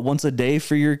like what, once a day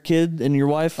for your kid and your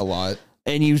wife, A lot.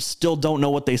 and you still don't know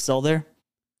what they sell there.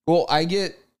 Well, I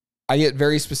get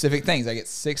very specific things. I get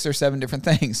 6 or 7 different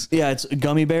things. Yeah, it's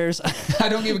gummy bears. I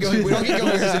don't give we don't get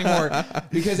gummy bears anymore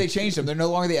because they changed them. They're no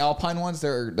longer the Alpine ones.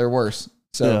 They're worse.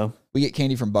 So Yeah. we get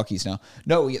candy from Buc-ee's now.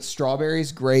 No, we get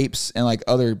strawberries, grapes, and like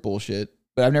other bullshit.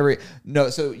 But I've never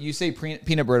So you say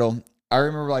peanut brittle. I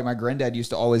remember like my granddad used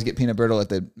to always get peanut brittle at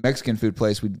the Mexican food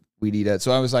place we'd eat at.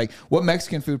 So I was like, what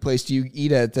Mexican food place do you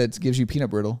eat at that gives you peanut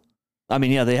brittle? I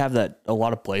mean, yeah, they have that a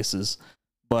lot of places.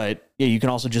 But yeah, you can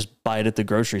also just buy it at the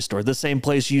grocery store. The same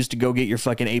place you used to go get your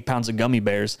fucking 8 pounds of gummy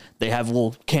bears. They have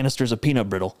little canisters of peanut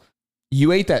brittle.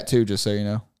 You ate that too, just so you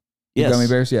know. The Yes. Gummy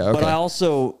bears? Yeah, okay. But I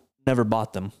also never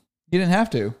bought them. You didn't have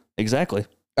to. Exactly.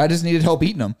 I just needed help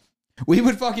eating them. We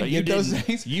would fucking You get those didn't.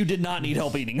 things. You did not need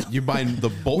help eating them. You're buying the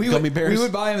bulk We gummy would, bears. we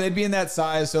would buy them. They'd be in that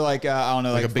size. So like, I don't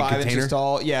know, Like like a big 5 container? inches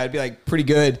tall. Yeah, it'd be like pretty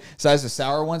good size of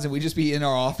sour ones. And we'd just be in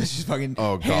our office, just fucking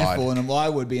Oh, God. handful in them. Well, I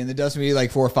would be. And the Dustin would be like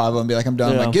 4 or 5 of them. Be like, I'm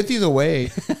done. I'm Yeah. like, get these away.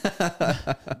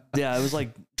 Yeah, it was like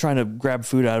trying to grab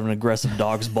food out of an aggressive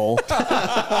dog's bowl.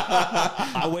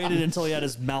 I waited until he had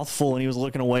his mouth full and he was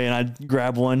looking away, and I'd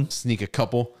grab one. Sneak a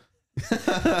couple.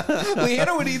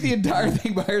 Leanna would eat the entire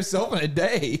thing by herself in a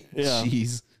day. Yeah.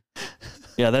 Jeez.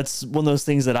 Yeah, that's one of those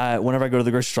things that whenever I go to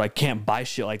the grocery store, I can't buy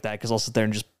shit like that because I'll sit there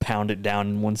and just pound it down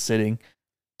in one sitting.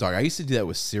 Dog, I used to do that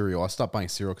with cereal. I stopped buying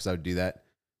cereal because I would do that.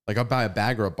 Like I'd buy a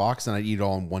bag or a box and I'd eat it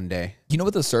all in one day. You know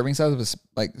what the serving size of a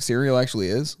like cereal actually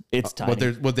is? It's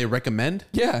tiny. What they recommend?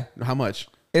 Yeah. How much?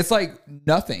 It's like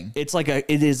nothing. It's like it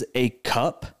is a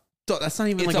cup. Dog, that's not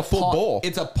even It's like a full palm, bowl.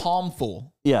 It's a palm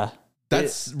full. Yeah.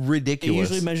 That's It ridiculous.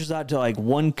 usually measures out to like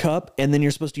 1 cup, and then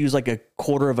you're supposed to use like a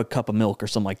quarter of a cup of milk or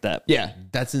something like that. Yeah.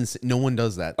 That's insane. No one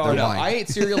does that. Oh They're no! lying. I ate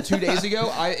cereal 2 days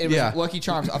ago. It was Yeah. Lucky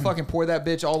Charms. I fucking poured that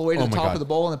bitch all the way to Oh the my top God. of the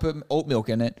bowl and then put oat milk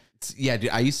in it. Yeah,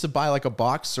 dude. I used to buy like a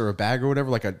box or a bag or whatever,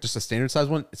 like just a standard size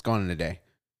one. It's gone in a day.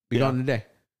 Be gone in a day.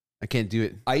 I can't do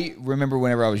it. I remember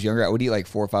whenever I was younger, I would eat like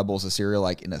 4 or 5 bowls of cereal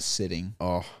like in a sitting.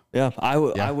 Oh, Yeah, I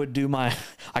would do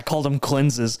I called them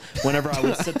cleanses whenever I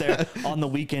would sit there on the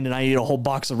weekend and I eat a whole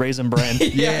box of Raisin Bran.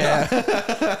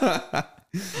 Yeah.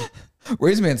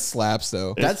 Raisin Bran slaps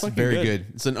though. that's fucking very good. good.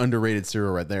 It's an underrated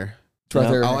cereal right there. It's right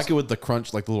Yeah. there. I like it with the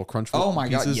crunch, like the little crunch. Oh my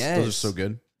God, pieces. Those are yes. so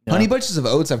good. Honey Bunches of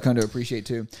Oats I've come to appreciate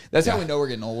too. That's how Yeah. we know we're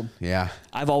getting old. Yeah,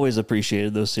 I've always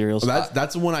appreciated those cereals.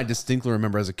 that's the one I distinctly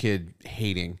remember as a kid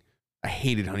hating. I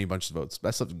hated Honey Bunches of Oats.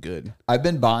 That stuff's good. I've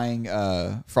been buying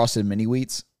Frosted Mini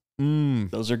Wheats.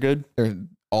 Those are good. They're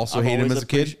Also I've hated them always as a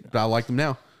kid, but I like them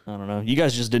now. I don't know. You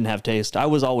guys just didn't have taste. I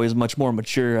was always much more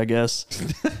mature, I guess.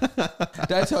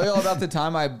 Did I tell you all about the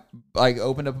time I like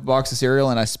opened up a box of cereal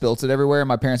and I spilt it everywhere and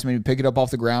my parents made me pick it up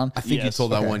off the ground? I think you Yes.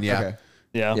 told that Okay, one, yeah. okay.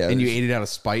 Yeah. Yeah. And you ate it out of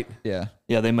spite. Yeah.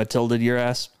 Yeah, they Matilda'd your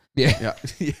ass. Yeah.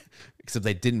 Yeah. Except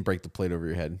they didn't break the plate over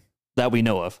your head. that we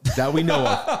know of. That we know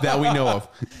of. That we know of.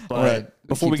 But Right.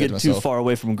 before we Keep that get to too myself. far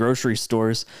away from grocery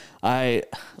stores, I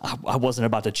wasn't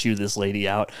about to chew this lady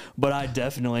out, but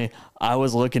I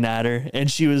was looking at her, and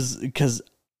she was, because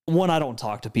one, I don't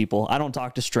talk to people. I don't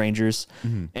talk to strangers.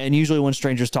 And usually when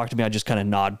strangers talk to me, I just kind of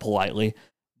nod politely.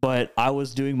 But I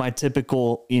was doing my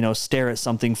typical, stare at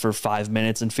something for 5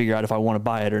 minutes and figure out if I want to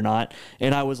buy it or not.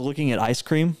 And I was looking at ice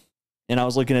cream, and I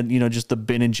was looking at, just the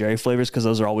Ben and Jerry flavors, because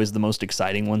those are always the most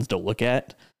exciting ones to look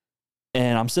at.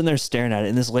 And I'm sitting there staring at it,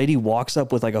 and this lady walks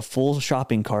up with like a full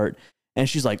shopping cart, and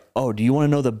she's like, "Oh, do you want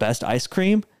to know the best ice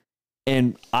cream?"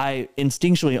 And I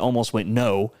instinctually almost went,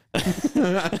 "No."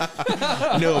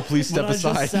 No, please step But I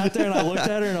aside. just sat there and I looked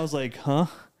at her and I was like, "Huh?"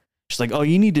 She's like, "Oh,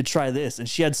 you need to try this." And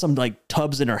she had some like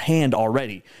tubs in her hand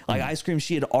already, like ice cream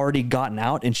she had already gotten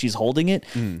out, and she's holding it.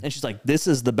 And she's like, "This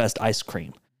is the best ice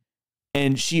cream."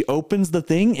 And she opens the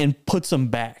thing and puts them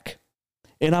back.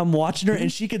 And I'm watching her,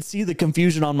 and she could see the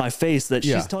confusion on my face that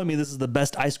Yeah. she's telling me this is the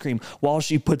best ice cream while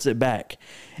she puts it back.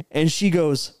 And she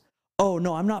goes, "Oh,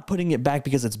 no, I'm not putting it back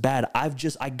because it's bad. I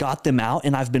got them out,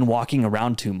 and I've been walking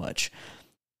around too much."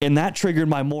 And that triggered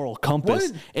my moral compass.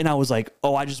 What? And I was like,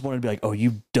 "Oh, I just wanted to be like, oh,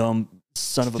 you dumb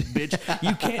son of a bitch.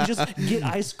 You can't just get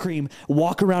ice cream,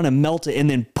 walk around and melt it, and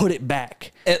then put it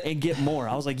back and get more."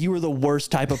 I was like, "You were the worst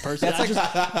type of person."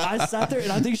 I sat there,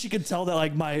 and I think she could tell that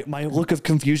like my look of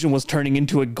confusion was turning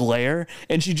into a glare,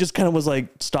 and she just kind of was like,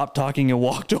 stopped talking and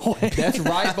walked away. That's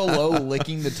right below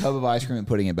licking the tub of ice cream and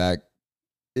putting it back.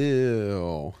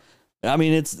 Ew. I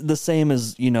mean, it's the same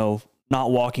as, not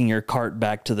walking your cart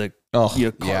back to the Oh,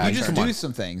 your cart. yeah, you just come do on.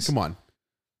 some things. Come on.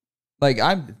 Like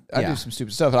I Yeah. do some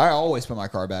stupid stuff, but I always put my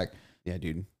car back. Yeah,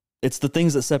 dude. It's the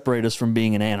things that separate us from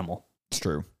being an animal. It's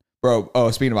true. Bro,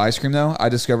 speaking of ice cream though, I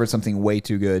discovered something way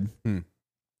too good.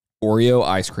 Oreo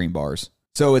ice cream bars.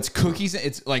 So it's cookies,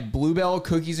 it's like Bluebell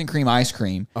cookies and cream ice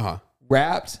cream Uh-huh.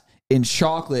 wrapped in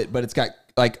chocolate, but it's got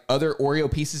like other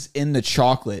Oreo pieces in the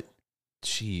chocolate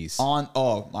Jeez. on,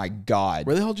 oh my God.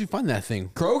 Where the hell did you find that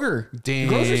thing? Kroger. Dang,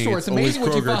 Grocery store. It's it's always amazing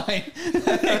what you Kroger. find.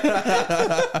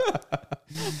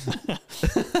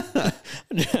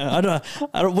 I don't.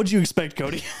 What'd you expect,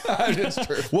 Cody? It's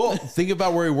true. Well, think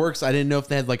about where he works. I didn't know if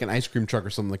they had like an ice cream truck or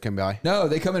something that came by. No,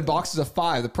 they come in boxes of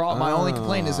 5. The problem, my only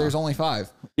complaint is there's only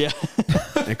 5. Yeah.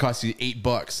 And it costs you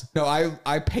 $8. No,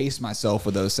 I pace myself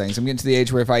with those things. I'm getting to the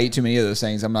age where if I eat too many of those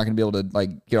things, I'm not going to be able to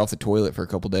like get off the toilet for a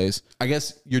couple days. I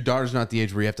guess your daughter's not the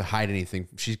age where you have to hide anything.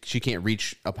 She can't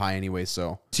reach up high anyway,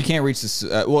 so. She can't reach this.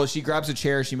 Well, she grabs a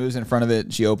chair, she moves in front of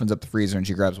it, she opens up the freezer, and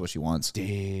she grabs what she wants.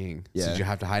 Dang. Yeah. So did you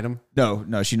have to hide them?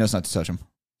 No, she knows not to touch them.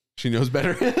 She knows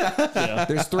better.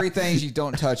 There's 3 things you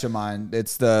don't touch of mine.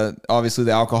 It's obviously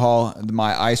the alcohol,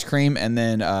 my ice cream, and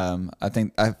then I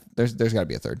think there's got to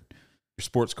be a third. Your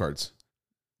sports cards.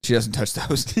 She doesn't touch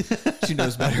those. She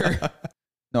knows better.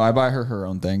 No, I buy her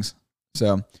own things.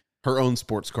 So Her own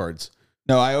sports cards.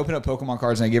 no, I open up Pokemon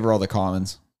cards and I give her all the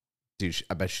commons. Dude,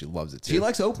 I bet she loves it too. She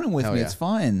likes opening with Hell me. yeah. It's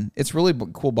fun. It's really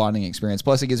cool bonding experience.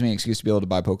 Plus, it gives me an excuse to be able to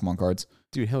buy Pokemon cards.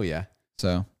 Dude, hell yeah.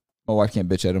 So my wife can't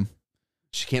bitch at them.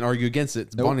 She can't argue against it.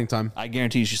 It's Nope. bonding time. I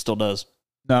guarantee you she still does.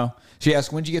 No, she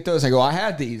asks, "When'd you get those?" I go, "I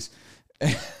had these."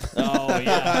 Oh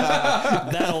yeah,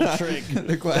 that old trick.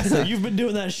 The classic. You've been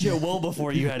doing that shit well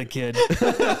before you had a kid.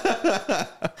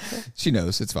 She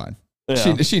knows it's fine.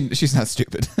 Yeah. She's not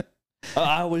stupid.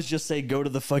 I always just say go to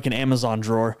the fucking Amazon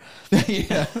drawer.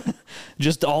 Yeah.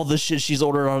 Just all the shit she's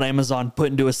ordered on Amazon,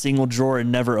 put into a single drawer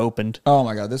and never opened. Oh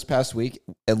my God! This past week,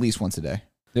 at least once a day,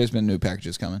 there's been new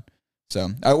packages coming. So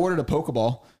I ordered a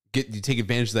Pokeball. You take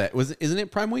advantage of that. Isn't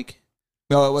it Prime Week?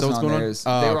 No, it wasn't what's on going on? theirs.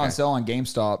 Oh, They were okay. on sale on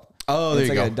GameStop. Oh, there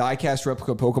It's you like go. a die-cast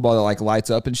replica Pokeball that like lights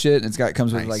up and shit. And it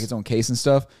comes with Nice. like its own case and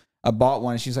stuff. I bought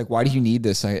one and she's like, "Why do you need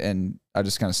this?" And I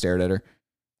just kind of stared at her.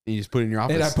 You just put it in your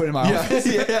office. And I put it in my office.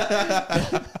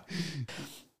 Yeah.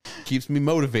 Keeps me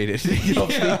motivated.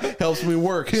 Helps me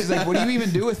work. She's like, "What do you even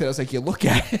do with it?" I was like, "You look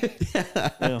at it."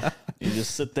 Yeah. You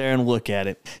just sit there and look at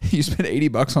it. You spent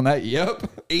 $80 on that? Yep.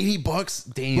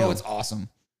 $80? Damn. Bro, it's awesome.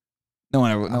 No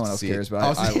one else see cares, it. but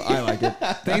I'll see it. I like it.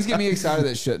 Things get me excited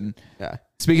that shouldn't. Yeah.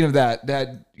 Speaking of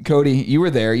that Cody, you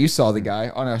were there. You saw the guy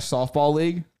on a softball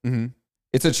league. Mm-hmm.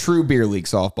 It's a true beer league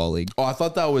softball league. Oh, I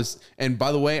thought that was, and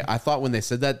by the way, I thought when they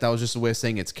said that was just a way of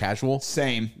saying it's casual.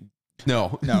 Same.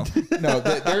 No. No.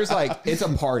 There's like, it's a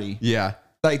party. Yeah.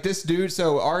 Like this dude,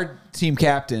 so our team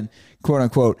captain, quote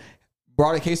unquote,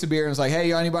 brought a case of beer and was like,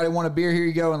 "Hey, anybody want a beer? Here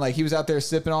you go." And like he was out there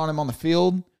sipping on him on the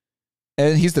field.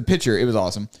 And he's the pitcher. It was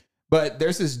awesome. But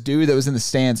there's this dude that was in the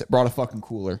stands that brought a fucking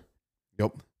cooler.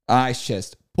 Yep. Ice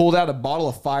chest. Pulled out a bottle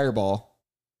of Fireball,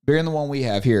 bigger than the one we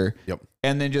have here. Yep.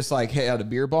 And then just like, hey, out a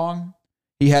beer bong.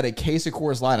 He had a case of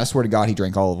Coors Light. I swear to God, he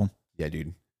drank all of them. Yeah,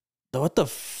 dude. What the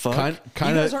fuck?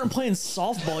 Kind you guys of. aren't playing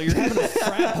softball. You're having a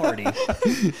frat party. I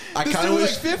This kind dude of was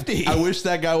wish. like 50. I wish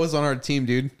that guy was on our team,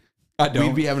 dude. I don't.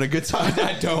 We'd be having a good time.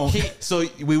 I don't. So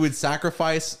we would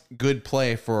sacrifice good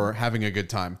play for having a good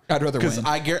time. I'd rather Because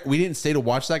win. we didn't stay to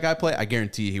watch that guy play. I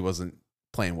guarantee he wasn't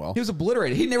playing well. He was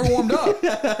obliterated. He never warmed up.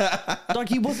 Dog,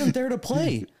 he wasn't there to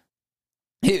play.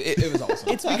 It was awesome.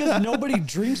 It's because nobody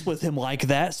drinks with him like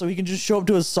that, so he can just show up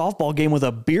to a softball game with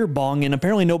a beer bong, and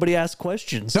apparently nobody asked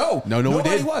questions. No one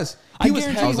nobody did. was. I He was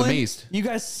guarantee I was you, amazed. You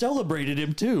guys celebrated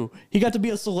him too. He got to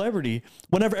be a celebrity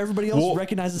whenever everybody else Well,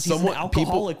 recognizes he's an somewhat-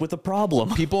 alcoholic with a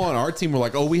problem. People on our team were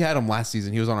like, "Oh, we had him last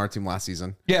season. He was on our team last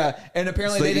season." Yeah, and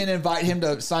apparently So they you- didn't invite him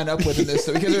to sign up with this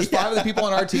because there's 5 of the people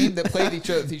on our team that played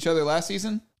with each other last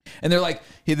season, and they're like,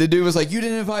 the dude was like, "You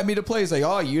didn't invite me to play." He's like,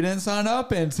 "Oh, you didn't sign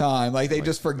up in time." Like they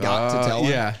just forgot to tell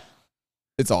him. Yeah,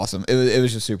 It's awesome. It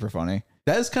was just super funny.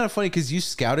 that is kind of funny because you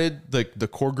scouted the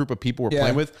core group of people we're Yeah.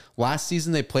 playing with. Last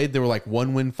season they played. They were like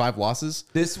 1 win, 5 losses.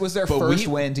 This was their But first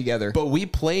we- win together. But we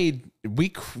played.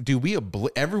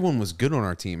 Everyone was good on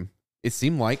our team. It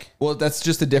seemed like. Well, that's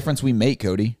just the difference we make,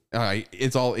 Cody.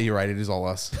 It's all. You're right. It is all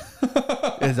us.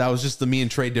 That was just the me and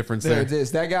Trey difference There there. it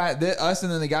is. That guy, us,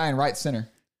 and then the guy in right center.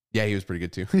 Yeah, he was pretty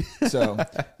good too. So,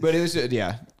 but it was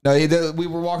yeah. No, we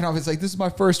were walking off. It's like, this is my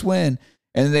first win,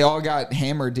 and then they all got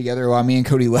hammered together while me and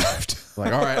Cody left.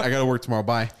 Like, all right, I got to work tomorrow.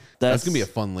 Bye. That's gonna be a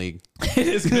fun league. It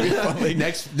is gonna be fun.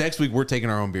 Next week we're taking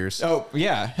our own beers. Oh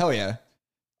yeah, hell yeah.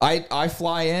 I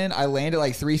fly in. I land at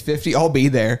like 3:50. I'll be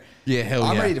there. Yeah, hell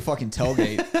I'm yeah. ready to fucking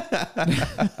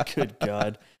tailgate. Good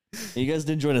God. You guys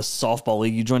didn't join a softball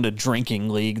league. You joined a drinking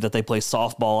league that they play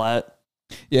softball at.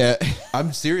 Yeah,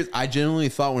 I'm serious. I genuinely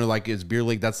thought when like it's beer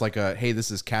league, that's like a hey,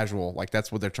 this is casual. Like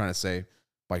that's what they're trying to say.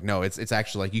 Like no, it's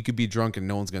actually like you could be drunk and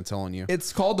no one's gonna tell on you.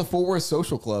 it's called the Fort Worth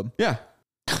Social Club. Yeah,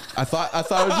 I thought it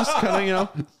was just kind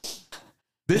of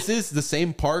This is the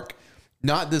same park,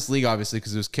 not this league obviously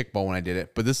because it was kickball when I did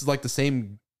it, but this is like the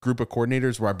same group of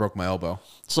coordinators where I broke my elbow.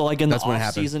 So, like in That's the when it off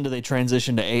happened. season, do they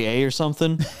transition to AA or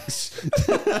something?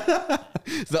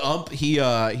 The ump, he's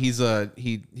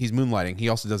moonlighting. He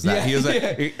also does that. Yeah, He does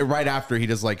yeah. that right after he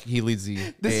does like he leads the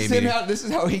This AA is meeting. this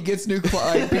is how he gets new people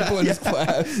in his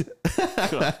class.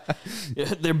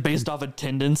 Yeah, they're based off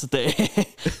attendance at the AA.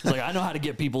 It's like, I know how to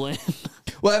get people in.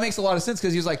 Well, that makes a lot of sense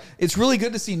because he was like, it's really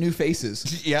good to see new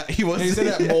faces. Yeah, he was. And he said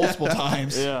that multiple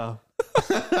times. Yeah.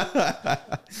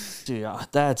 Dude,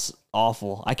 that's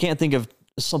awful. I can't think of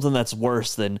something that's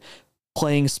worse than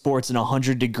playing sports in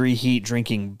 100-degree heat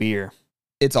drinking beer.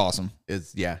 It's awesome.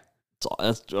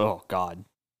 Oh God.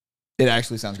 It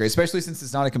actually sounds great, especially since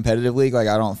it's not a competitive league. Like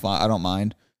I don't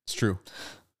mind. It's true.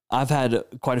 I've had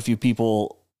quite a few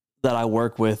people that I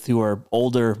work with who are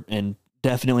older and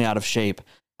definitely out of shape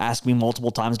ask me multiple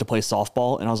times to play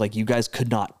softball, and I was like, you guys could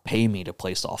not pay me to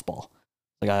play softball.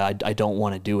 Like I don't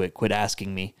want to do it. Quit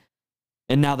asking me.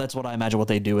 And now that's what I imagine what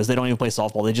they do is they don't even play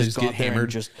softball. They just just go get out there and hammered.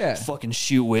 just Yeah. fucking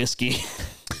shoot whiskey.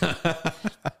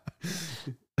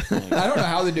 I don't know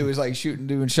how they do is like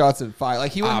doing shots at fire.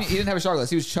 Like he didn't have a shot glass.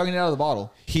 He was chugging it out of the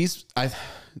bottle.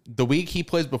 The week he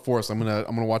plays before us, I'm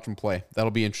gonna watch him play.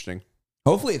 That'll be interesting.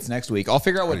 Hopefully it's next week. I'll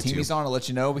figure out what Me team too. he's on and let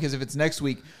you know because if it's next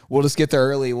week, we'll just get there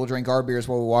early. We'll drink our beers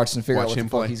while we watch and figure out Watch what him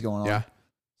the fuck play. he's going on. Yeah. So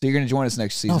you're gonna join us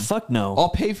next season. Oh fuck no. I'll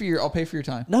pay for your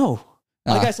time. No.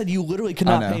 Like Ah. I said, you literally could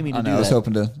I not know. pay me to I know. do I was that.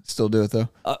 hoping to still do it though.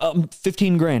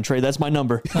 15 grand, Trey. That's my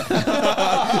number.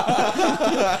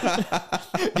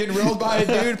 Getting rolled by a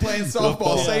dude playing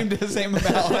softball, same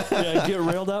amount. Yeah, get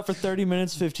railed out for 30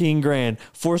 minutes, 15 grand.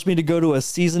 Force me to go to a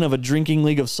season of a drinking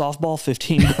league of softball,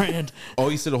 15 grand. Oh,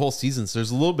 you said a whole season, so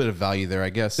there's a little bit of value there, I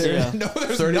guess. Yeah. No,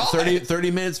 there's 30, not.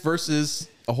 30 minutes versus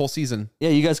a whole season. Yeah,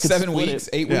 you guys could 7 split weeks,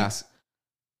 it. 8 Yeah. weeks.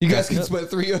 You guys can split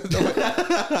 3 of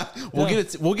them. We'll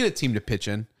get a team to pitch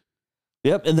in.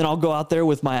 Yep, and then I'll go out there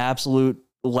with my absolute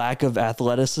lack of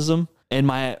athleticism and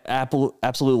my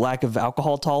absolute lack of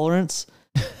alcohol tolerance,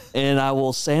 and I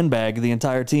will sandbag the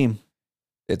entire team.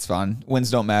 It's fun.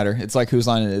 Wins don't matter. It's like whose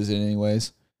line it is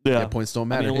anyways. Yeah, points don't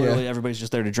I matter. mean, literally everybody's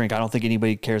just there to drink. I don't think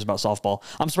anybody cares about softball.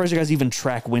 I'm surprised you guys even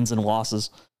track wins and losses.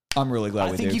 I'm really glad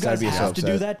I we think do. you 'Cause I'd guys be so have to do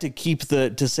upset. that to keep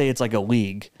to say it's like a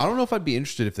league. I don't know if I'd be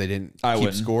interested if they didn't I keep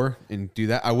wouldn't. score and do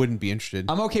that. I wouldn't be interested.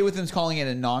 I'm okay with them calling it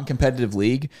a non-competitive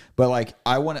league, but like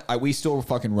we still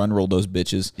fucking run roll those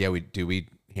bitches. Yeah, we do. We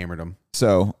hammered them.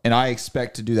 So, and I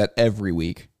expect to do that every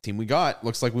week. Team we got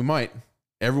looks like we might.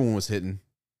 Everyone was hitting.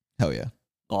 Hell yeah.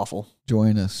 Awful.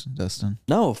 Join us, Dustin.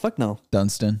 No, fuck no.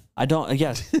 Dunstan. I don't.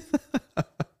 Yes.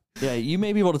 Yeah, you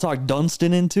may be able to talk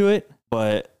Dunstan into it,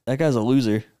 but that guy's a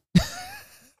loser.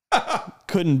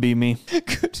 Couldn't be me.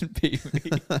 Couldn't be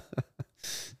me.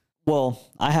 well,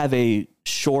 I have a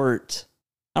short,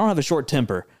 I don't have a short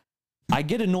temper. I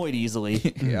get annoyed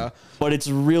easily, Yeah. but it's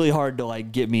really hard to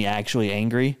like get me actually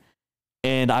angry.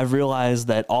 And I've realized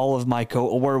that all of my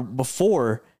where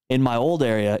before in my old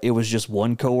area, it was just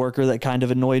one coworker that kind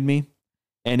of annoyed me.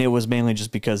 And it was mainly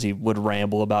just because he would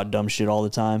ramble about dumb shit all the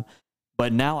time.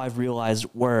 But now I've realized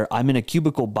where I'm in a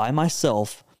cubicle by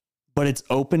myself, but it's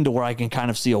open to where I can kind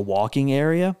of see a walking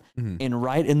area. And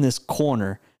right in this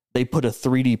corner, they put a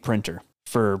 3D printer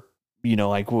for, you know,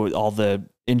 like all the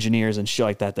engineers and shit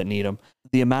like that need them.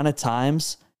 The amount of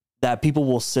times that people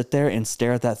will sit there and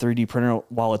stare at that 3D printer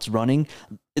while it's running,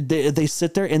 they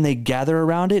sit there and they gather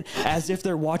around it as if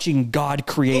they're watching God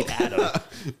create Adam.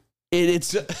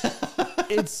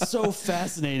 It's so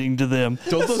fascinating to them.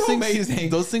 Don't those so things amazing.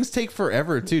 Those things take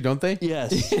forever too, don't they?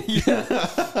 Yes,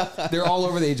 They're all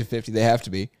over the age of 50. They have to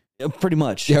be. pretty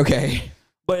much. Okay.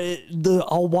 But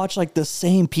I'll watch like the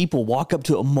same people walk up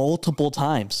to it multiple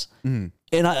times. And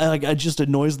I just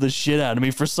annoys the shit out of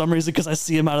me for some reason because I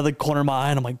see him out of the corner of my eye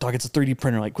and I'm like, dog, it's a 3D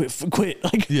printer. Like, quit.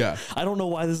 Like, Yeah. I don't know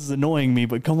why this is annoying me,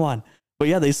 but come on. But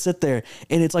yeah, they sit there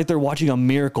and it's like they're watching a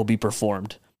miracle be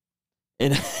performed.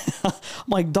 And I'm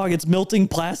like, dog, it's melting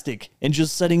plastic and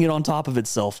just setting it on top of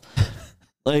itself.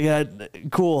 Like,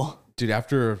 cool. Dude,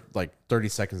 after like 30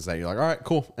 seconds of that, you're like, all right,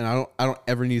 cool. And I don't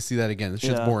ever need to see that again. This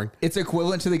shit's Yeah. boring. It's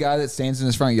equivalent to the guy that stands in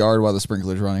his front yard while the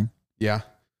sprinkler's running. Yeah.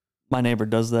 My neighbor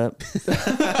does that.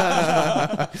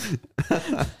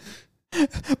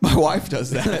 My wife does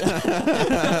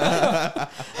that.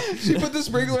 She put the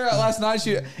sprinkler out last night.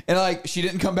 She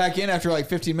didn't come back in after like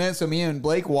 15 minutes. So me and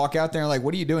Blake walk out there and like,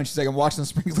 what are you doing? She's like, I'm watching the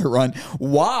sprinkler run.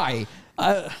 Why?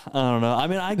 I don't know. I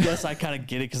mean, I guess I kind of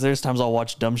get it because there's times I'll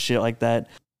watch dumb shit like that.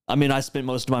 I mean, I spent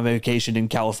most of my vacation in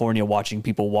California watching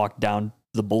people walk down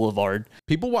the boulevard.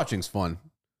 People watching's fun.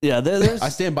 Yeah, there's I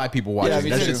stand by people watching. Yeah, me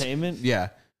That's too. just- entertainment. yeah.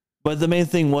 But the main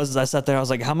thing was, I sat there, I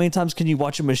was like, how many times can you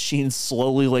watch a machine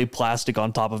slowly lay plastic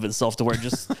on top of itself to where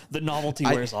just the novelty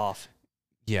wears off?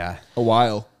 Yeah. A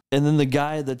while. And then the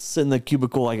guy that's in the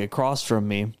cubicle like across from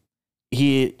me,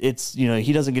 he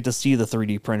doesn't get to see the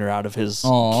 3D printer out of his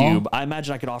Aw. cube. I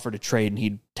imagine I could offer to trade and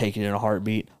he'd take it in a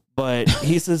heartbeat. But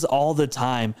he says all the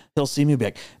time, he'll see me and be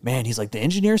like, man, he's like, the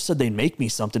engineers said they'd make me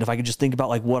something if I could just think about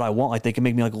like what I want. Like they can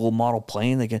make me like a little model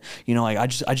plane. They can, like I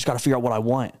just got to figure out what I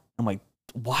want. I'm like,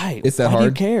 why? It's that why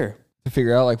hard? do you care? To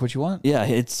figure out like what you want. Yeah,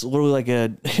 it's literally like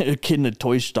a kid in a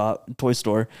toy store.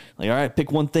 Like, all right,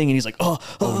 pick one thing, and he's like, oh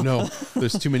No,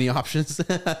 there's too many options.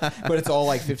 But it's all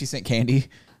like 50-cent candy.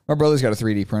 My brother's got a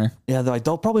 3D printer. yeah. They're like,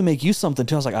 they'll probably make you something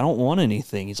too. I was like, I don't want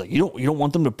anything. He's like, you don't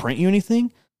want them to print you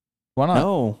anything? Why not?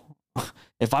 No.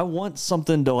 If I want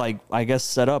something to like, I guess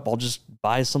set up, I'll just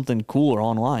buy something cooler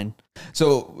online.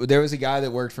 So there was a guy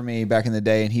that worked for me back in the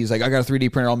day, and he's like, I got a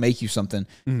 3D printer. I'll make you something.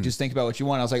 Just think about what you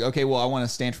want. I was like, okay, well, I want a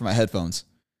stand for my headphones.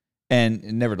 And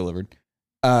it never delivered.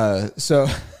 So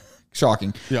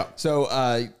shocking. Yeah. So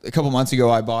a couple months ago,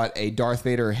 I bought a Darth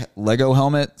Vader Lego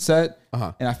helmet set,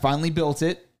 Uh-huh. and I finally built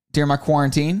it during my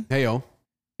quarantine. Hey, yo.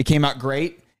 It came out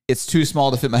great. It's too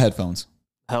small to fit my headphones.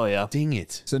 Hell yeah. Dang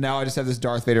it. So now I just have this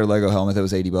Darth Vader Lego helmet that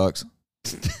was $80.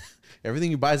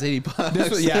 Everything you buy is $80. This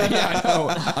was, yeah, I know.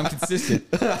 I'm consistent.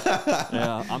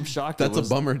 Yeah, I'm shocked. That's a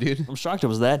bummer, dude. I'm shocked it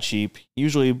was that cheap.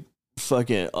 Usually,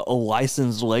 fucking a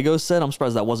licensed Lego set. I'm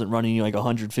surprised that wasn't running you like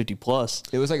 150 plus.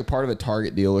 It was like a part of a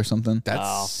Target deal or something.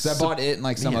 That's So I bought it and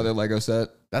like some other Lego set.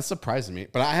 That surprising me.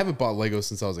 But I haven't bought Legos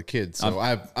since I was a kid, so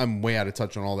I'm way out of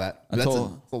touch on all that. That's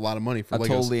told- a lot of money for I Legos.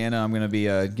 told Leanna I'm going to be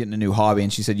getting a new hobby,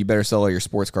 and she said, you better sell all your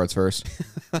sports cards first.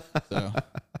 So,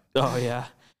 Oh yeah.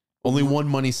 Only one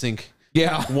money sink.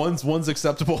 yeah. One's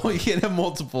acceptable. You can't have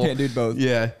multiple. Can't do both.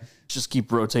 Yeah. Just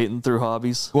keep rotating through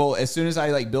hobbies. Well, as soon as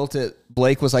I like built it,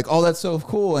 Blake was like, oh, that's so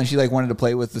cool. And she like wanted to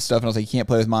play with the stuff. And I was like, you can't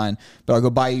play with mine, but I'll go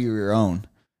buy you your own.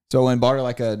 So I went and bought her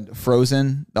like a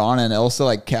Frozen, the Anna and Elsa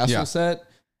like castle set.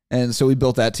 And so we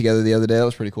built that together the other day. That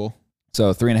was pretty cool.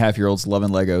 So 3.5-year-olds loving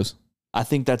Legos. I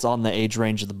think that's on the age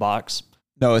range of the box.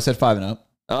 No, it said 5 and up.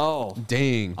 Oh,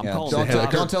 Dang. I'm Yeah. calling Don't, it tell,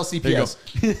 out. don't tell CPS.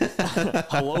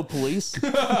 Hello, police.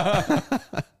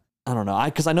 I don't know.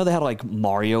 Because I know they had like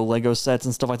Mario Lego sets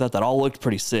and stuff like that all looked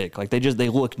pretty sick. Like they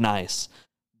look nice,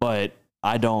 but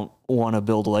I don't want to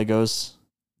build Legos.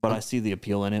 But I see the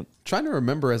appeal in it. Trying to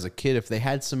remember as a kid if they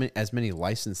had as many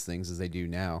licensed things as they do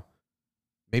now.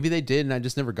 Maybe they did, and I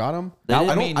just never got them. They I did.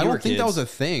 don't, I mean, I you don't were think that kids. was a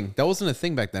thing. That wasn't a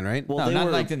thing back then, right? Well, No, they not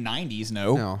were like the 90s,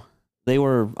 no. No. they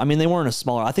weren't a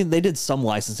smaller. I think they did some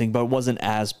licensing, but it wasn't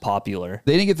as popular.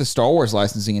 They didn't get the Star Wars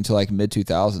licensing until like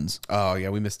mid-2000s. Oh, yeah,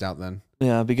 we missed out then.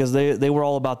 Yeah, because they were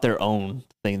all about their own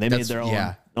thing. They made That's- their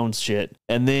yeah. own shit.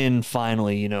 And then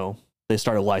finally, they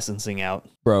started licensing out.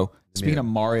 Bro, speaking of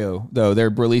Mario, though, they're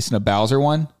releasing a Bowser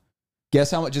one.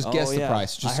 Guess how much? Just guess the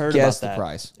price. Just I heard guess about the that.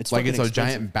 price. It's Like it's a fucking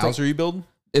giant expensive. Bowser you build?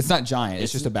 It's not giant.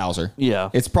 It's just a Bowser. Yeah.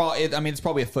 It's probably. I mean, it's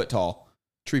probably a foot tall.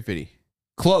 350.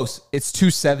 Close. It's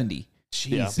 270.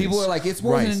 Jesus. People are like, it's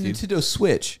more than a Christ, dude. Nintendo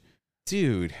Switch.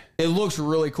 Dude. It looks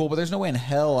really cool, but there's no way in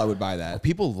hell I would buy that.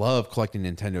 People love collecting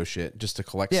Nintendo shit just to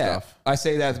collect Yeah, stuff. I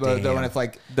say that, but though, Damn. when it's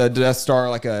like the Death Star,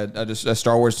 like a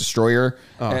Star Wars destroyer,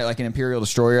 like an Imperial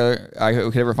destroyer, I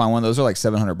could ever find one of those. Are like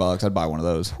 $700. I'd buy one of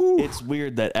those. It's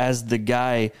weird that as the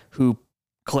guy who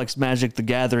collects Magic the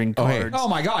Gathering cards Oh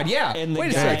my god, yeah. and the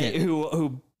Wait a guy second.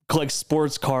 who collects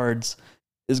sports cards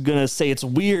is gonna say it's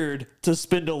weird to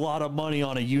spend a lot of money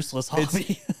on a useless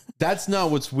hobby. That's not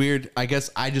what's weird. I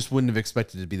guess I just wouldn't have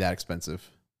expected it to be that expensive.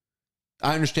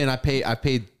 I understand. I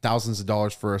paid thousands of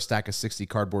dollars for a stack of 60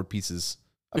 cardboard pieces.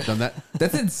 I've done that.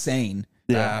 That's insane.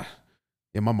 Yeah.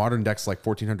 Yeah, my modern deck's like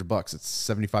 $1,400. It's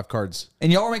 75 cards.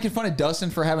 And y'all were making fun of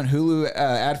Dustin for having Hulu,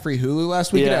 ad-free Hulu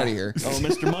last week. Get out of here. Oh,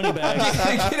 Mr.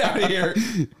 Moneybag. Get out of here.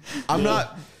 I'm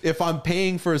not. If I'm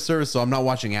paying for a service, so I'm not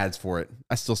watching ads for it.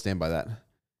 I still stand by that. If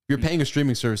you're paying a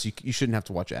streaming service, you shouldn't have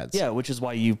to watch ads. Yeah, which is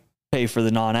why you pay for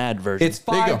the non-ad version. It's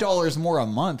 $5 more a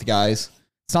month, guys.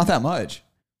 It's not that much.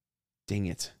 Dang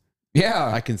it.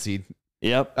 Yeah. I concede.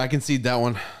 Yep. I concede that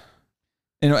one.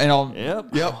 And I'll, Yep.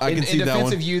 Yep. I in concede that defense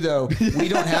one. of you, though, we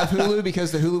don't have Hulu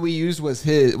because the Hulu we used was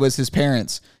his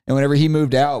parents. And whenever he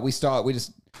moved out,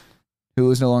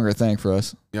 Hulu's no longer a thing for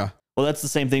us. Yeah. Well, that's the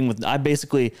same thing with I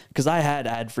basically because I had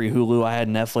ad-free Hulu, I had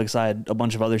Netflix, I had a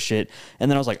bunch of other shit, and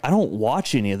then I was like, I don't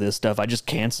watch any of this stuff. I just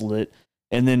canceled it,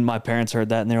 and then my parents heard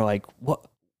that and they're like, "What?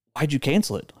 Why'd you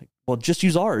cancel it?" Like, well, just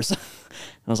use ours.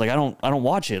 I was like, I don't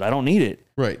watch it. I don't need it.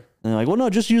 Right. And they're like, well, no,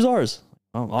 just use ours.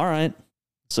 Oh, all right.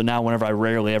 So now whenever I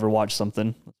rarely ever watch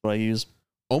something, that's what I use.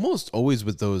 Almost always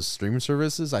with those streaming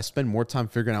services, I spend more time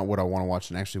figuring out what I want to watch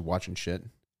than actually watching shit.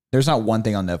 There's not one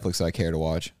thing on Netflix that I care to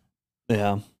watch.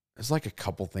 Yeah. There's like a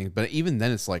couple things, but even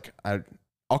then, it's like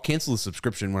I'll cancel the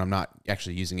subscription when I'm not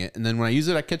actually using it, and then when I use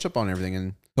it, I catch up on everything.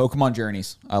 And Pokemon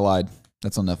Journeys. I lied.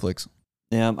 That's on Netflix.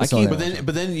 Yeah. I That's all keep, they-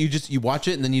 but then you watch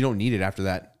it, and then you don't need it after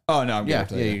that. Oh, no. I'm good Yeah,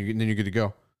 after yeah. that. Then you're good to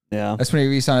go. yeah. That's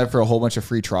when you sign up for a whole bunch of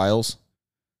free trials.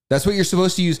 That's what you're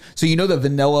supposed to use. So you know the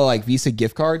vanilla like Visa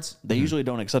gift cards? They usually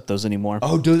don't accept those anymore.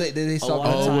 Oh, do they? They lot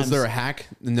of Oh, was times- there a hack?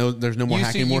 No, there's no more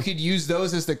hack you anymore. could use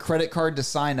those as the credit card to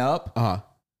sign up. Uh-huh.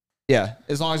 Yeah,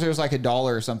 as long as there was like $1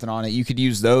 or something on it, you could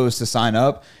use those to sign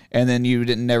up, and then you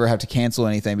didn't never have to cancel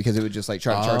anything because it would just like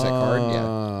try to charge that card.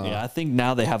 Yeah, Yeah, I think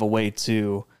now they have a way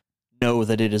to know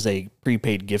that it is a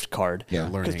prepaid gift card. yeah.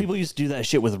 Learning. Because people used to do that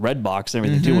shit with Redbox and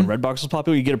everything too. When Redbox was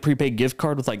popular, you get a prepaid gift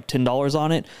card with like $10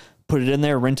 on it, put it in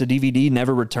there, rent a DVD,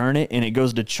 never return it, and it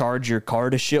goes to charge your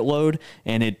card a shitload,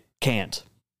 and it can't.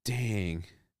 Dang,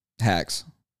 Hacks,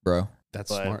 bro.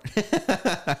 that's But-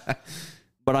 smart.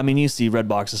 But I mean, you see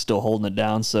Redbox is still holding it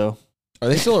down, so Are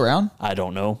they still around? I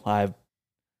don't know. I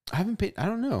haven't paid. I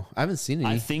don't know. I haven't seen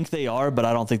any. I think they are, but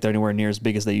I don't think they're anywhere near as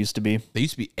big as they used to be. They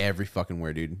used to be every fucking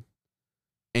where, dude.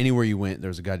 Anywhere you went, there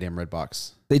was a goddamn red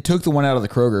box. They took the one out of the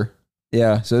Kroger.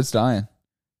 Yeah, so it's dying.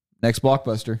 Next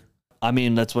Blockbuster. I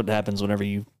mean, that's what happens whenever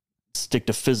you stick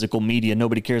to physical media.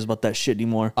 Nobody cares about that shit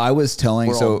anymore. I was telling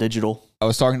We're all digital. I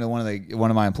was talking to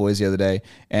one of my employees the other day,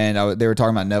 and they were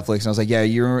talking about Netflix, and I was like, "Yeah, I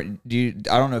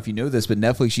don't know if you know this, but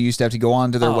Netflix, you used to have to go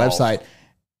onto their Oh. website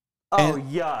Oh,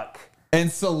 yuck. and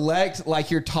select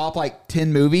like your top like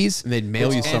 10 movies, And they'd mail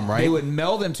you and some, right? They would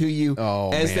mail them to you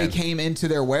Oh, as they man. came into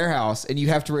their warehouse, and you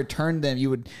have to return them. You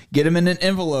would get them in an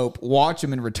envelope, watch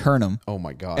them, and return them. Oh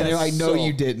my god. And they're like, "No, so-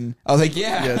 you didn't." I was like,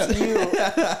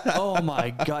 "Yeah." Oh my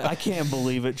God. I can't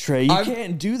believe it, Trey. You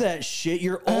can't do that shit.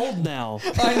 You're old now.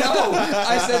 I know.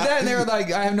 I said that, and they were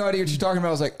like, "I have no idea what you're talking about."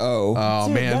 I was like, "Oh, Oh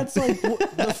Dude, man. that's like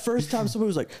the first time somebody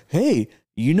was like, hey,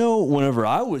 you know, whenever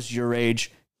I was your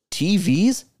age,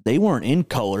 TVs, they weren't in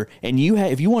color. And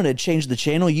if you wanted to change the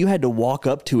channel, you had to walk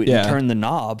up to it Yeah. and turn the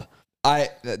knob.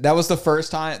 that was the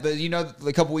first time that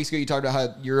a couple weeks ago you talked about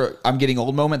how I'm getting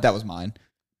old moment. That was mine.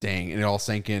 Dang, and it all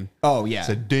sank in. Oh yeah, I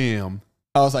said, damn.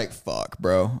 I was like, "Fuck,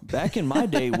 bro." Back in my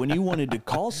day, when you wanted to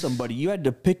call somebody, you had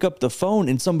to pick up the phone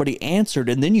and somebody answered,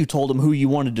 and then you told them who you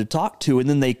wanted to talk to, and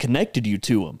then they connected you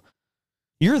to them.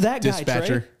 You're that guy,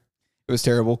 Dispatcher. Trey. It was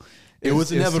terrible. It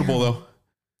was inevitable though.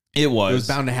 It was. It was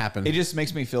bound to happen. It just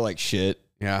makes me feel like shit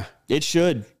Yeah. It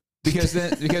should. because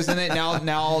then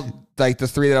now like the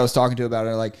three that I was talking to about it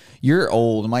are like, "You're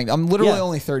old." I'm like, I'm literally Yeah.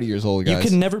 only 30 years old, You guys.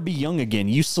 can never be young again.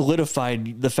 You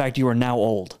solidified the fact you are now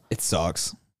old. It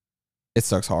sucks. It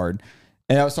sucks hard.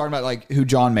 And I was talking about like who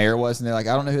John Mayer was, and they're like,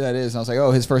 "I don't know who that is." And I was like,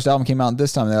 "Oh, his first album came out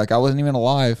this time." And they're like, "I wasn't even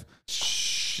alive."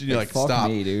 Shh. You're like, Fuck stop.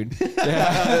 me, dude.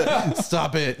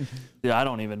 Stop it. Yeah,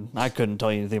 I couldn't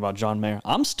tell you anything about John Mayer.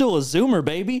 I'm still a Zoomer,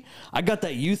 baby. I got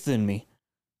that youth in me.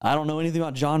 I don't know anything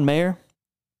about John Mayer.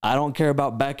 I don't care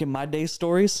about back in my day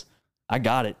stories. I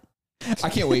got it. I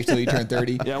can't wait till you turn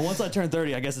 30. Yeah, once I turn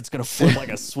 30, I guess it's going to flip like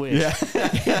a switch.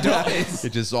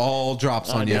 It just all drops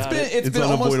on you. got it. It's been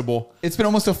unavoidable. It's been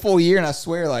almost a full year, and I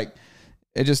swear, like,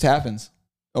 it just happens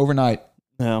overnight.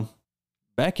 Yeah.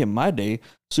 Back in my day,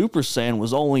 Super Saiyan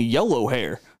was only yellow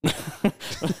hair. We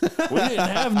didn't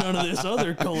have none of this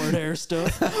other colored hair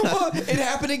stuff. Well, it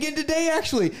happened again today,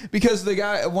 actually, because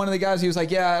one of the guys, he was like,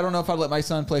 "Yeah, I don't know if I'd let my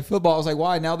son play football." I was like,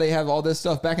 "Why? Now they have all this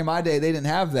stuff. Back in my day, they didn't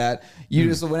have that. You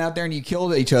just went out there and you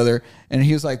killed each other." And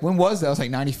he was like, "When was that?" I was like,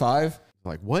 95.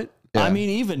 Like, what? Yeah. I mean,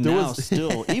 even now,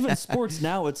 still, even sports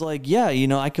now, it's like, yeah,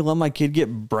 I can let my kid get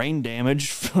brain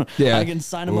damage. Yeah. I can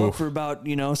sign him up for about,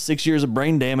 6 years of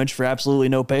brain damage for absolutely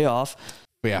no payoff.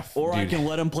 Yeah. Or I dude. can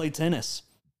let him play tennis.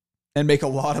 And make a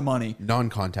lot of money.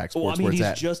 Non-contact sports. Well, I mean, where it's he's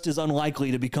at. just as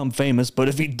unlikely to become famous, but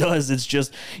if he does, it's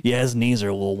just, his knees are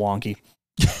a little wonky.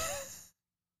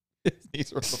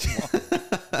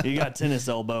 You got tennis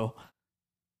elbow.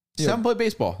 Just have him play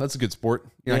baseball. That's a good sport.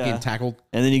 You're not Yeah. getting tackled.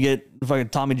 And then you get fucking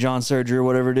Tommy John surgery or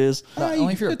whatever it is.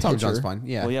 Only if you're a Tom John's pitcher. fine.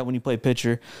 Yeah. Well, yeah, when you play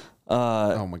pitcher.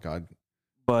 Oh my god.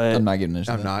 But I'm not getting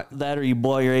into I'm that. not. that or you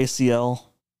blow your ACL.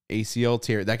 ACL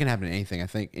tear. That can happen in anything. I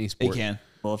think any It sport. can.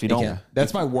 Well, if you It don't, can.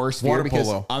 That's my worst fear Water because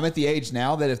polo. I'm at the age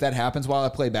now that if that happens while I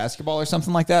play basketball or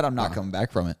something like that, I'm not coming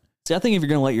back from it. see, I think if you're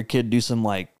gonna let your kid do some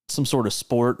sort of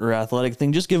sport or athletic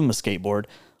thing, just give him a skateboard.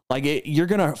 You're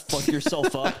gonna fuck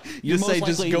yourself up. You're Just say, most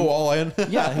just likely- go all in.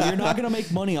 Yeah, you're not gonna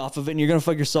make money off of it, and you're gonna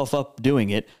fuck yourself up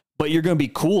doing it. But you're gonna be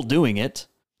cool doing it.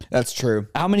 That's true.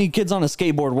 How many kids on a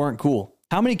skateboard weren't cool?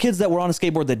 How many kids that were on a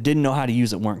skateboard that didn't know how to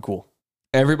use it weren't cool?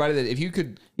 Everybody that if you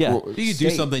could, Yeah. You could do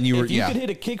something. You were. If you Yeah. could hit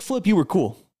a kickflip, you were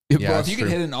cool. Bro, Yeah, if that's you could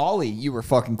true. hit an ollie, you were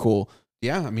fucking cool.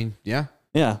 Yeah. I mean, yeah.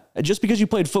 Yeah, just because you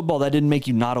played football, that didn't make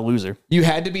you not a loser. You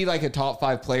had to be like a top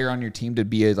 5 player on your team to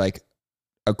be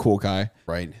a cool guy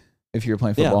Right. if you were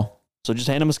playing Yeah. football. So just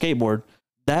hand him a skateboard,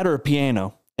 that or a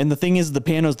piano. And the thing is, the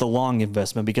piano is the long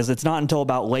investment because it's not until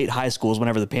about late high schools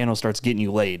whenever the piano starts getting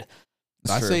you laid.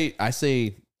 That's true. I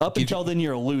say. Up until then,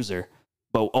 you're a loser.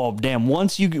 But oh damn,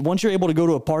 once you're able to go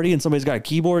to a party and somebody's got a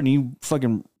keyboard and you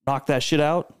fucking knock that shit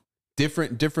out.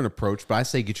 Different approach, but I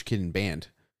say get your kid in band.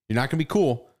 You're not gonna be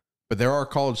cool, but there are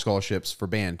college scholarships for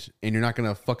band, and you're not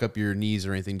gonna fuck up your knees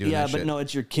or anything doing Yeah, that but shit. no,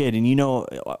 it's your kid, and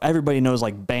everybody knows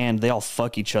band, they all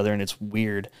fuck each other, and it's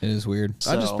weird. It is weird.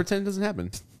 I just So- pretend it doesn't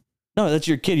happen. No, that's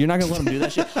your kid. You're not gonna let him do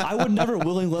that shit. I would never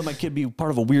willingly let my kid be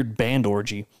part of a weird band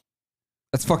orgy.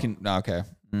 That's fucking okay.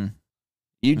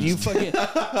 You fucking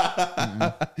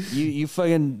you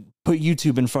fucking put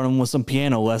YouTube in front of him with some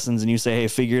piano lessons, and you say, "Hey,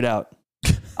 figure it out."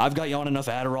 I've got you on enough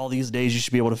Adderall these days. You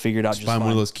should be able to figure it out. Just Just find fine.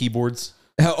 one of those keyboards.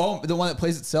 Oh, the one that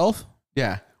plays itself?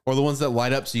 Yeah, or the ones that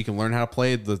light up so you can learn how to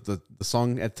play the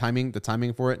song at timing. The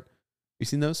timing for it. You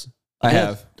seen those? I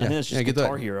have. I think it's Yeah, just get that.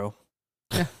 Guitar Hero.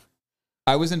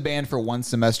 I was in band for one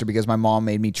semester because my mom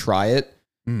made me try it,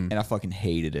 Mm. and I fucking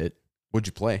hated it. What'd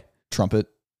you play? Trumpet.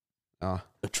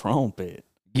 The trumpet.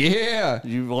 Yeah.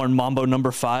 You learn Mambo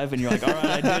number 5, and you're like, "All right,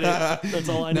 I did it. That's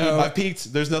all I need." No. I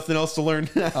peaked. There's nothing else to learn.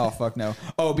 Oh, fuck no.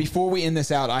 Oh, before we end this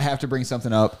out, I have to bring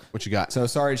something up. What you got? So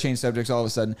sorry to change subjects all of a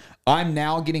sudden. I'm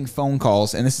now getting phone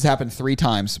calls, and this has happened 3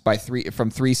 times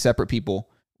from 3 separate people,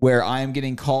 where I am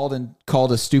getting called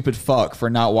a stupid fuck for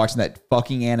not watching that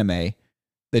fucking anime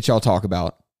that y'all talk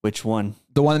about. Which one?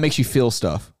 The one that makes you feel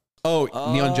stuff. Oh,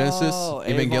 Neon Genesis, Oh,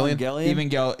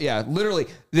 Evangelion. Yeah, literally.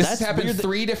 This has That's happened weird that-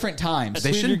 3 different times.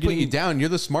 They weird shouldn't you're put you getting- down. You're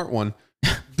the smart one.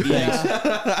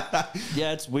 Yeah.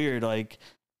 Yeah, it's weird.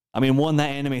 One, that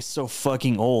anime is so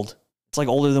fucking old. It's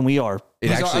older than we are. It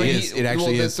actually is. It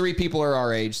actually The is. 3 people are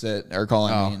our age that are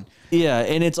calling Oh. me. And Yeah,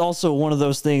 and it's also one of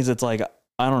those things that's I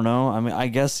don't know. I mean, I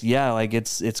guess, yeah,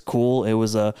 it's cool. It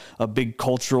was a big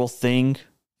cultural thing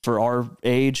for our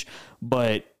age,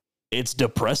 but it's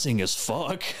depressing as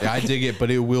fuck. Yeah, I dig it,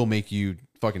 but it will make you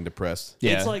fucking depressed.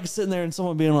 Yeah. It's like sitting there and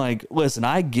someone being like, listen,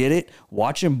 I get it.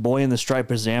 Watching Boy in the Striped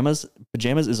Pajamas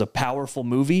is a powerful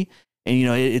movie. And,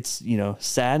 it's,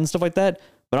 sad and stuff like that.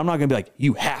 But I'm not going to be like,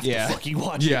 you have Yeah. to fucking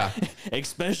watch Yeah. it.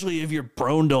 Especially if you're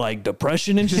prone to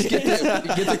depression and just shit.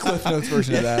 get the Cliff Notes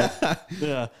version of that.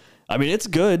 Yeah. I mean, it's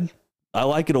good. I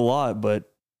like it a lot,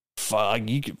 but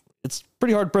it's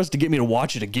pretty hard pressed to get me to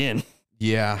watch it again.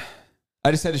 Yeah,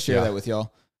 I just had to share Yeah. that with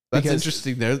y'all. that's Because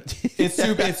interesting. There,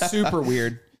 It's super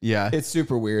weird. yeah. It's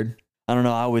super weird. I don't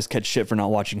know. I always catch shit for not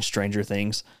watching Stranger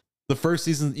Things. The first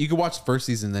season, you could watch the first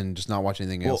season, then just not watch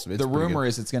anything Well, else. It's the pretty rumor good.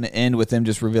 is it's going to end with them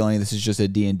just revealing this is just a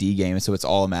D&D game, so it's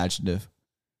all imaginative.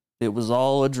 It was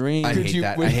all a dream. I hate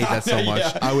that. I hate that so much.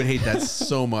 Yeah. I would hate that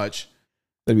so much.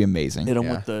 That'd be amazing. Hit him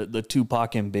Yeah. with the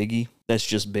Tupac and Biggie. That's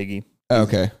just Biggie.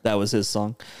 Okay. That was his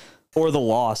song. Or the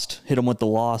Lost. Hit him with the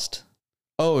Lost.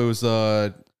 Oh, it was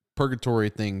a purgatory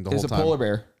thing the There's whole a time. polar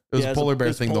bear. It was Yeah, a it's polar bear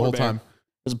it's thing the polar whole bear. time.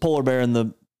 There's a polar bear in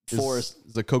the It forest.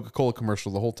 was a Coca-Cola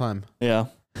commercial the whole time. Yeah.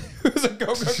 It was a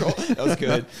Coca-Cola. That was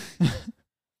good.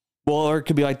 Well, or it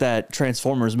could be like that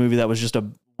Transformers movie that was just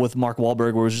with Mark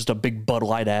Wahlberg, where it was just a big Bud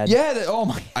Light ad. Yeah. Oh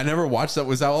my. I never watched that.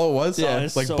 Was that all it was?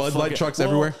 it's like so Bud Light fucking- trucks well,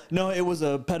 everywhere. No, it was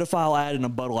a pedophile ad and a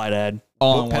Bud Light ad.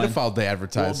 All What in one. pedophile they Well,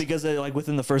 advertised? because like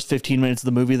within the first 15 minutes of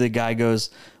the movie, the guy goes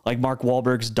like, Mark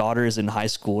Wahlberg's daughter is in high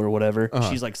school or whatever.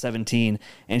 She's like 17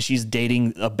 and she's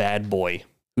dating a bad boy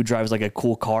who drives like a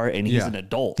cool car and he's Yeah. an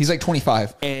adult. He's like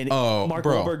 25. And Oh, Mark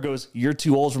bro. Wahlberg goes, "You're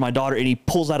too old for my daughter," and he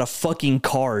pulls out a fucking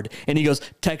card and he goes,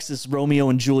 "Texas Romeo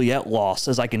and Juliet law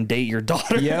says I can date your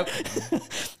daughter." Yep.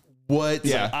 What?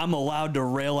 Yeah. I'm allowed to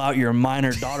rail out your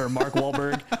minor daughter, Mark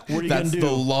Wahlberg. What are you That's gonna the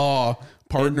do? law,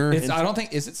 partner. It's, I don't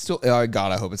think, is it still, oh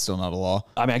God, I hope it's still not a law.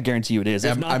 I mean, I guarantee you it is.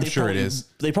 If I'm- not, I'm they sure it probably- is.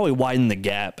 They probably widen the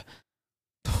gap.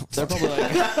 They're probably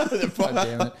like, God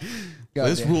damn it. God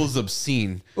This damn. rule is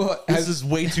obscene. Well, This is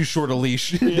way too short a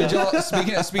leash. Did y'all,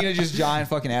 speaking of just giant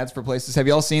fucking ads for places, have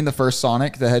y'all seen the first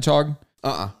Sonic the Hedgehog?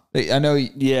 I know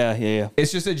yeah.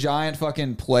 it's just a giant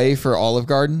fucking play for Olive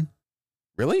Garden.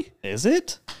 Really? Is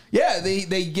it? Yeah, they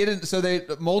get in. So they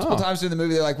multiple times during the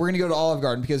movie, they're like, "We're gonna go to Olive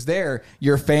Garden because they're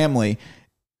your family,"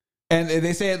 and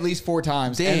they say at least 4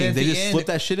 times. Dang, and then at they the just end- slip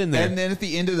that shit in there. And then at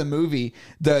the end of the movie,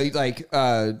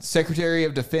 the Secretary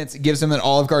of Defense gives them an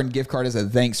Olive Garden gift card as a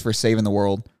thanks for saving the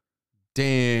world.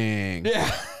 Dang.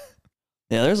 Yeah,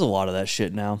 Yeah, there's a lot of that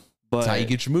shit now. But That's how you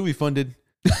get your movie funded.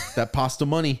 That pasta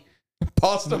money.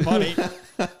 pasta money.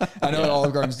 I know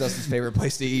Olive Garden's Dustin's favorite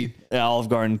place to eat. yeah, Olive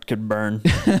Garden could burn.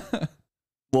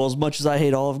 Well, as much as I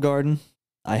hate Olive Garden,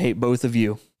 I hate both of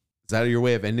you. Is that your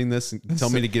way of ending this? And tell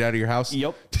me to get out of your house?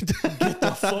 Yep. Get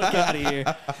the fuck out of here.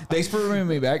 Thanks for bringing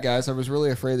me back, guys. I was really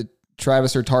afraid that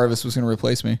Travis or Tarvis was going to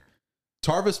replace me.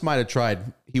 Tarvis might have tried.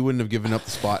 He wouldn't have given up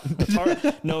the spot.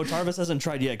 No, Tarvis hasn't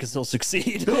tried yet because he'll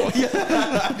succeed. I'll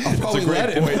That's probably a great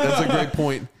let him. point. That's a great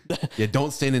point. Yeah,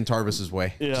 don't stand in Tarvis's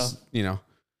way. Yeah. Just, you know.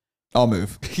 I'll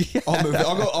move. I'll move.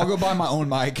 I'll go buy my own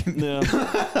mic. Yeah.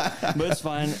 But it's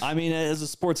fine. I mean, as a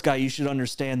sports guy, you should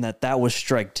understand that was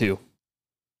strike 2.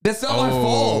 That's not my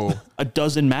fault. It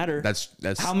doesn't matter. That's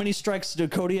How many strikes do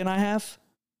Cody and I have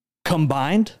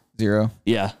combined? 0.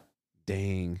 Yeah.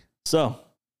 dang. So,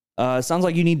 it sounds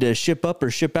like you need to ship up or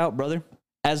ship out, brother.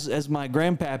 As my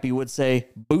grandpappy would say,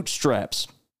 bootstraps.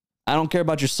 I don't care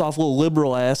about your soft little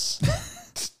liberal ass.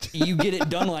 You get it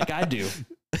done like I do.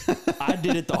 I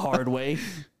did it the hard way.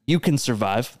 You can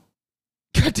survive.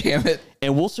 God damn it.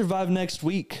 And we'll survive next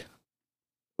week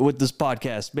with this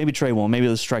podcast. Maybe Trey won't. Maybe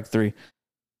let's strike 3.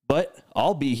 But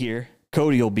I'll be here.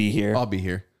 Cody will be here. I'll be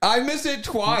here. I missed it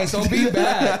twice. I'll be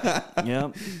back.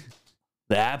 Yep.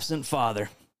 The absent father.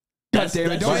 God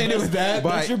damn it. Don't end it with that.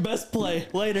 That's your best play.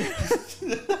 Later.